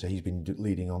development officer, he's been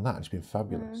leading on that, and it's been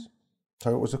fabulous.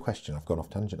 So what was the question? I've gone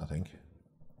off tangent, I think.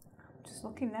 I'm just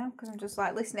looking now because I'm just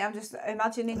like listening. I'm just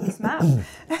imagining this map.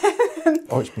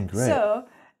 Oh, it's been great. So,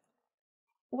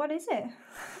 what is it?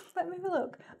 Let me have a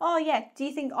look. Oh, yeah. Do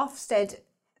you think Ofsted,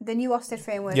 the new Ofsted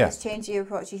framework, has changed your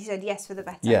approach? You said yes for the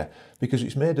better. Yeah, because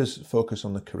it's made us focus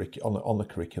on the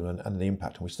curriculum and the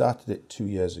impact. And we started it 2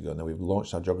 years ago. Now we've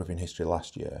launched our geography and history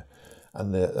last year.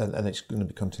 And it's going to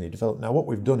be continually developed. Now, what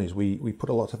we've done is we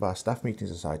put a lot of our staff meetings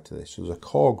aside to this. So there's a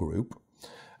core group,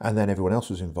 and then everyone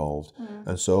else was involved.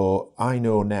 And so I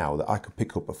know now that I could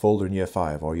pick up a folder in year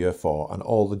 5 or year 4, and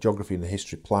all the geography and the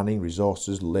history planning,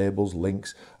 resources, labels,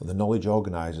 links, and the knowledge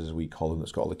organisers, as we call them,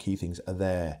 that's got all the key things, are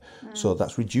there. So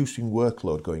that's reducing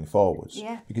workload going forwards.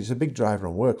 Yeah. Because it's a big driver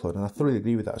on workload, and I thoroughly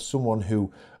agree with that. As someone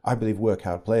who, I believe, work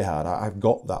hard, play hard, I've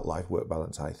got that life-work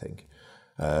balance, I think.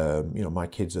 My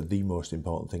kids are the most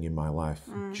important thing in my life,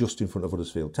 just in front of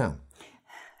Huddersfield Town.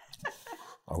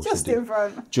 Just in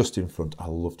front. Just in front. I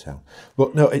love town.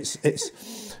 But no, it's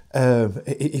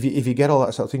if you get all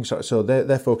that sort of thing, so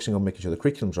they're focusing on making sure the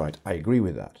curriculum's right. I agree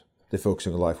with that. They're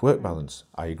focusing on life-work balance.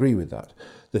 I agree with that.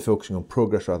 They're focusing on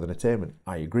progress rather than attainment.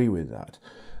 I agree with that.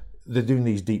 They're doing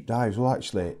these deep dives. Well,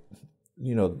 actually,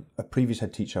 a previous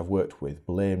head teacher I've worked with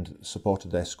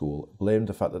supported their school, blamed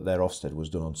the fact that their Ofsted was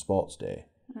done on sports day.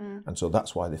 And so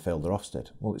that's why they failed their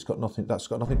Ofsted. Well, that's got nothing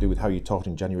to do with how you taught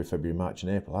in January, February, March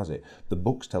and April, has it? The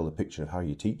books tell the picture of how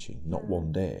you're teaching, not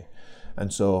one day.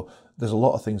 And so there's a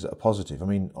lot of things that are positive. I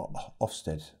mean,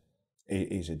 Ofsted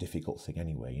is a difficult thing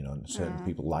anyway, and certain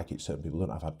people like it, certain people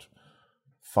don't. I've had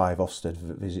 5 Ofsted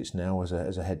visits now as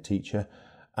a head teacher.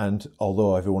 And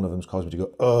although every one of them's caused me to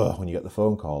go, ugh, when you get the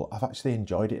phone call, I've actually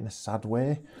enjoyed it in a sad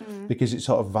way because it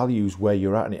sort of values where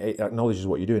you're at and it acknowledges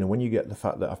what you're doing. And when you get the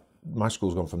fact that my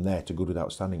school's gone from there to good with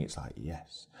outstanding, it's like,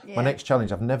 yes. Yeah. My next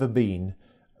challenge, I've never been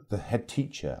the head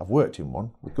teacher. I've worked in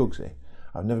one with Gugsy.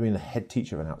 I've never been the head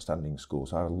teacher of an outstanding school.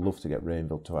 So I'd love to get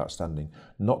Rainville to outstanding,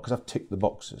 not because I've ticked the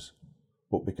boxes,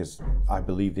 but because I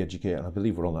believe the educator, and I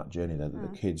believe we're on that journey there,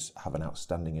 that the kids have an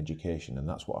outstanding education, and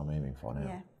that's what I'm aiming for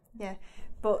now. Yeah.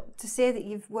 But to say that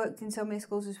you've worked in so many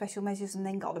schools with special measures and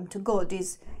then got them to good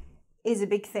is a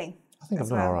big thing. I think I've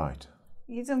done all right.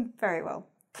 You've done very well.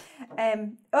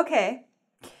 Okay.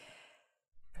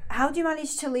 How do you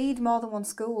manage to lead more than one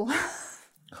school?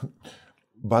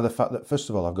 By the fact that, first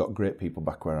of all, I've got great people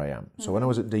back where I am. So when I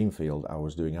was at Deanfield, I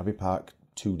was doing Abbey Park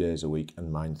 2 days a week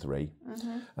and mine 3.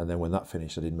 And then when that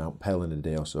finished, I did Mount Pell in a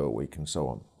day or so a week and so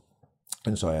on.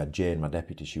 And so I had Jane, my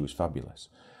deputy, she was fabulous.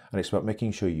 And it's about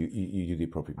making sure you do the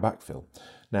appropriate backfill.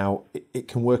 Now, it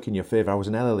can work in your favour. I was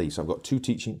an LLE, so I've got 2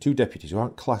 deputies who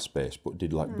aren't class-based, but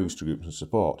did like booster groups and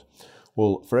support.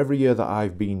 Well, for every year that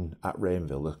I've been at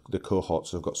Rainville, the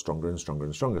cohorts have got stronger and stronger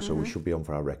and stronger, so we should be on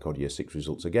for our record year 6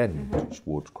 results again. Touch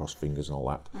wood, cross fingers and all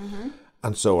that.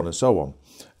 And so on and so on.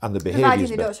 And the behaviour provided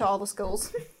they don't show all the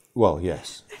schools. Well,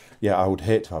 yes. Yeah, I would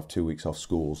hate to have 2 weeks off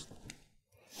schools.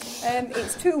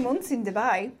 It's 2 months in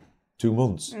Dubai. 2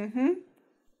 months?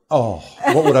 Oh,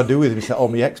 what would I do with it? All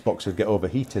my Xbox would get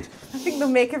overheated. I think they'll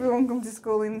make everyone come to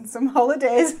school in some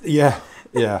holidays. Yeah.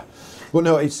 Well,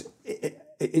 no, it's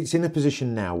in a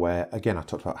position now where, again, I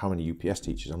talked about how many UPS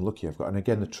teachers I'm lucky I've got, and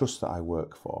again, the trust that I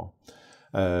work for.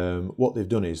 What they've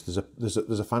done is there's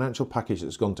a financial package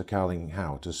that's gone to Carling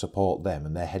Howe to support them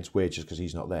and their head's wages because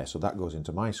he's not there, so that goes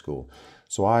into my school.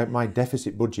 So my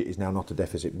deficit budget is now not a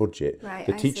deficit budget. Right,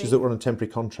 the teachers that were on a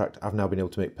temporary contract, I've now been able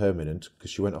to make permanent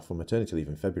because she went off on maternity leave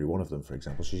in February, one of them, for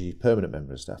example, so she's a permanent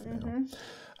member of staff now.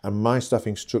 And my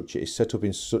staffing structure is set up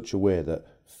in such a way that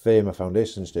Faye, my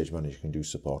foundation stage manager, can do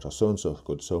support, or so-and-so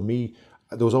could. So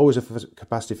there was always a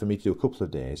capacity for me to do a couple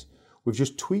of days We've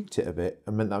just tweaked it a bit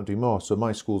and meant that would do more. So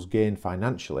my school's gained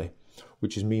financially,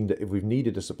 which has mean that if we've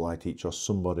needed a supply teacher or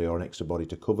somebody or an extra body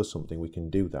to cover something, we can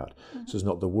do that. So it's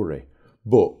not the worry.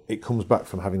 But it comes back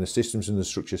from having the systems and the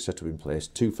structures set up in place,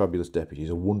 2 fabulous deputies,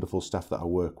 a wonderful staff that I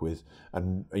work with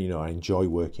and, you know, I enjoy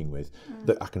working with,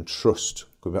 that I can trust,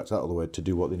 going back to that other word, to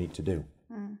do what they need to do.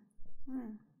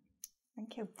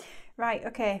 Thank you. Right,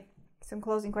 okay. Some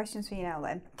closing questions for you now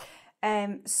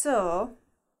then. So,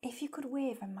 if you could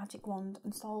wave a magic wand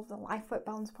and solve the life-work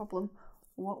balance problem,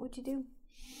 what would you do?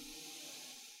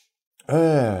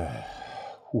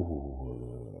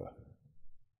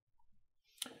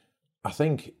 I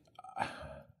think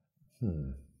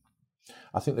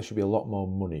there should be a lot more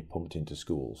money pumped into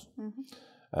schools.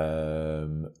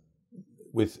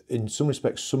 With, in some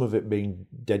respects, some of it being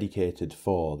dedicated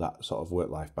for that sort of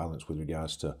work-life balance with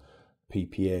regards to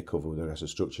PPA cover, with regards to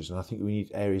structures. And I think we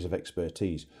need areas of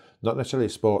expertise, not necessarily a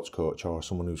sports coach or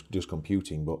someone who's just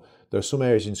computing, but there are some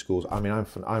areas in schools. I mean,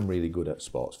 I'm really good at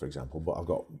sports, for example, but I've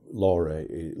got Laura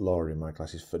in my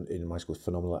class in my school is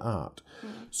phenomenal at art.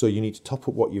 So you need to top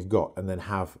up what you've got and then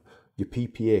have your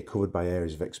PPA covered by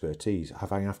areas of expertise,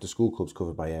 having after school clubs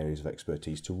covered by areas of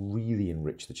expertise to really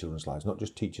enrich the children's lives, not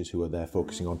just teachers who are there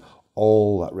focusing on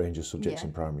all that range of subjects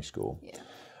in primary school.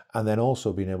 And then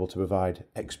also being able to provide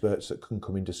experts that can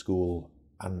come into school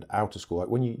and out of school. Like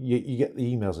when you get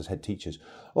the emails as head teachers,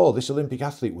 oh, this Olympic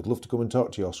athlete would love to come and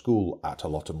talk to your school at a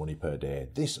lot of money per day.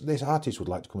 This artist would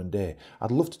like to come and day.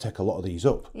 I'd love to take a lot of these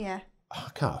up. I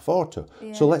can't afford to.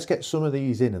 So let's get some of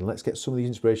these in and let's get some of these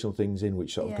inspirational things in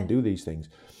which sort of can do these things.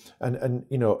 And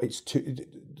you know,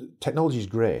 technology is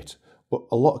great, but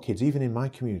a lot of kids, even in my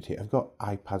community, have got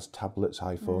iPads, tablets,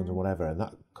 iPhones and whatever, and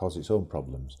that causes its own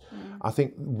problems. I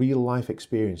think real life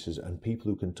experiences and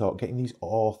people who can talk, getting these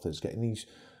authors, getting these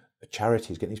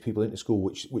charities, getting these people into school,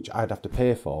 which I'd have to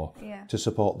pay for to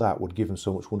support that, would give them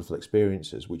so much wonderful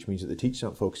experiences, which means that the teachers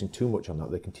aren't focusing too much on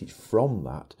that. They can teach from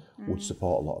that, would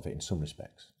support a lot of it in some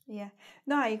respects.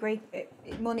 No, I agree.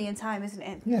 Money and time, isn't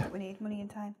it? That we need money and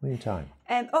time. Money and time.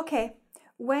 Okay,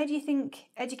 where do you think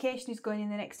education is going in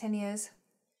the next 10 years?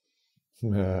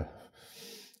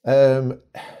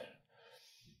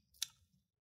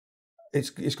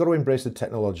 It's got to embrace the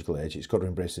technological age. It's got to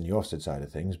embrace the new Ofsted side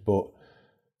of things, but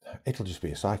it'll just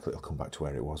be a cycle. It'll come back to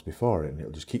where it was before, and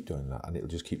it'll just keep doing that, and it'll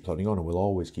just keep plodding on, and we'll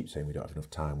always keep saying we don't have enough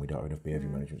time, we don't have enough behaviour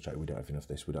management strategy, we don't have enough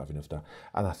this, we don't have enough that,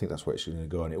 and I think that's where it's going to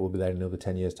go, and it will be there in another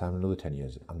 10 years' time, another 10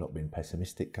 years. I'm not being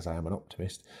pessimistic because I am an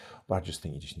optimist, but I just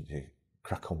think you just need to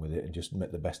crack on with it and just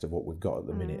make the best of what we've got at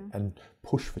the minute and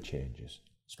push for changes,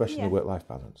 especially in the work-life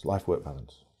balance, life-work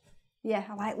balance. I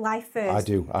like life first. I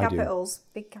do. Capitals,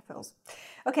 big capitals.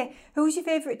 Okay, who was your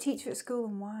favourite teacher at school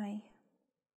and why?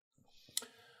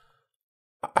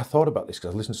 I thought about this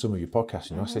because I listened to some of your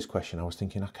podcasts and you asked this question. I was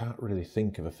thinking, I can't really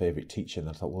think of a favourite teacher. And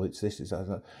I thought, well, it's this, it's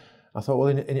that. I thought, well,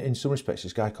 in some respects,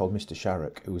 this guy called Mr.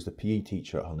 Sharrock, who was the PE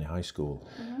teacher at Honley High School.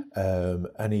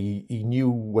 And he knew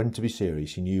when to be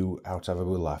serious. He knew how to have a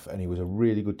good laugh. And he was a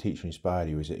really good teacher, inspired.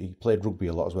 He played rugby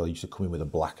a lot as well. He used to come in with a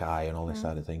black eye and all this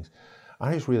side of things.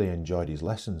 I just really enjoyed his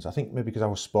lessons. I think maybe because I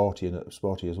was sporty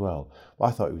as well. But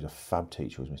I thought he was a fab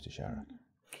teacher, was Mr. Sharrock.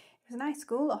 It was a nice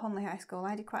school at Honley High School.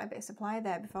 I did quite a bit of supply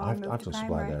there before I moved to primary. I've done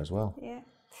supply there as well.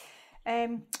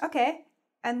 Okay.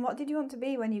 And what did you want to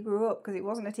be when you grew up? Because it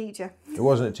wasn't a teacher. It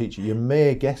wasn't a teacher. You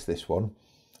may guess this one.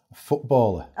 A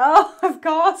footballer. Oh, of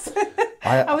course.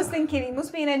 I was thinking he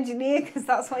must be an engineer because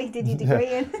that's what he did your degree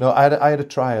in. No, I had a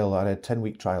trial. I had a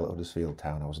 10-week trial at Huddersfield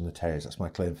Town. I was in the Terriers. That's my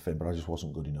claim for fame, but I just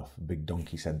wasn't good enough. A big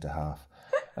donkey centre half.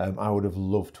 I would have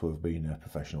loved to have been a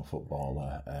professional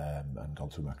footballer and gone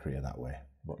through my career that way.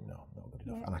 But no, not good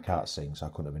enough. Yeah. And I can't sing, so I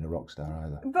couldn't have been a rock star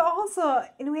either. But also,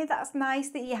 in a way, that's nice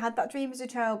that you had that dream as a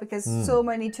child because so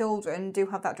many children do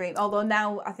have that dream. Although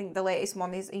now, I think the latest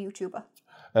one is a YouTuber.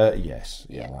 Yes,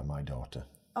 like my daughter.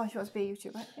 Oh, she wants to be a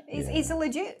YouTuber. It's a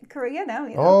legit career now,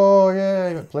 you know? Oh, yeah,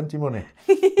 you got plenty of money.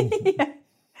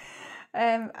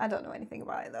 I don't know anything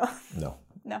about it, though.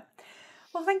 No.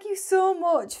 Well, thank you so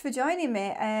much for joining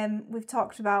me. We've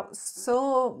talked about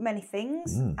so many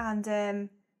things and...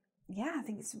 I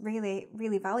think it's really,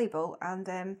 really valuable,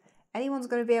 and anyone's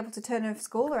going to be able to turn a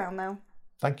school around now.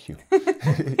 Thank you.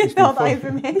 All that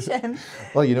information.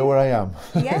 Well, you know where I am.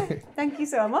 Yeah, thank you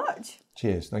so much.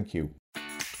 Cheers, thank you.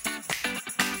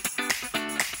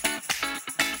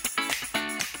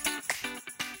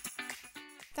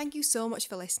 Thank you so much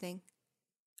for listening.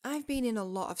 I've been in a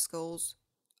lot of schools,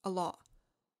 a lot.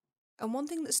 And one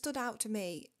thing that stood out to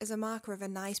me as a marker of a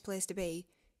nice place to be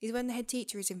is when the head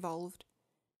teacher is involved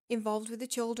with the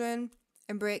children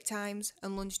and break times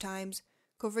and lunch times,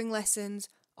 covering lessons,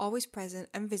 always present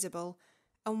and visible,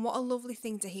 And what a lovely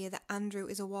thing to hear that Andrew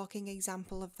is a walking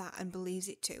example of that and believes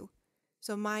it too.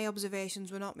 So my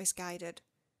observations were not misguided.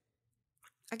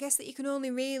 I guess that you can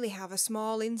only really have a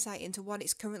small insight into what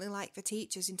it's currently like for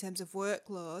teachers in terms of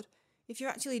workload if you're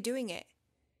actually doing it.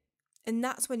 And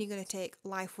that's when you're going to take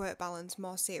life-work balance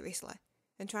more seriously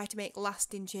and try to make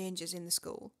lasting changes in the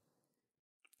school.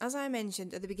 As I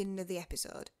mentioned at the beginning of the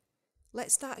episode,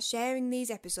 let's start sharing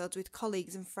these episodes with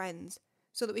colleagues and friends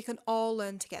so that we can all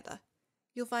learn together.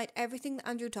 You'll find everything that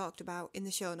Andrew talked about in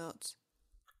the show notes.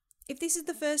 If this is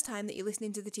the first time that you're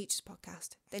listening to the Teachers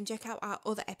Podcast, then check out our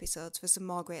other episodes for some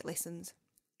more great listens.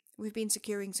 We've been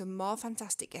securing some more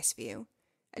fantastic guests for you.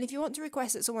 And if you want to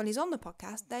request that someone is on the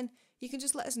podcast, then you can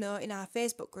just let us know in our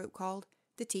Facebook group called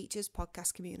The Teachers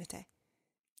Podcast Community.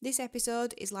 This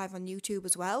episode is live on YouTube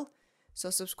as well, so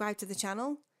subscribe to the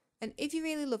channel. And if you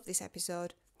really love this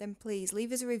episode, then please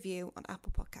leave us a review on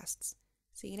Apple Podcasts.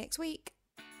 See you next week.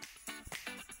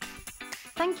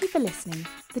 Thank you for listening.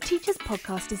 The Teachers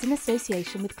Podcast is in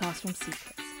association with Classroom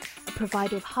Secrets, a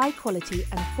provider of high quality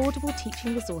and affordable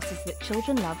teaching resources that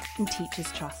children love and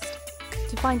teachers trust.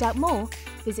 To find out more,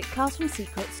 visit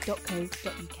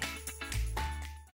classroomsecrets.co.uk.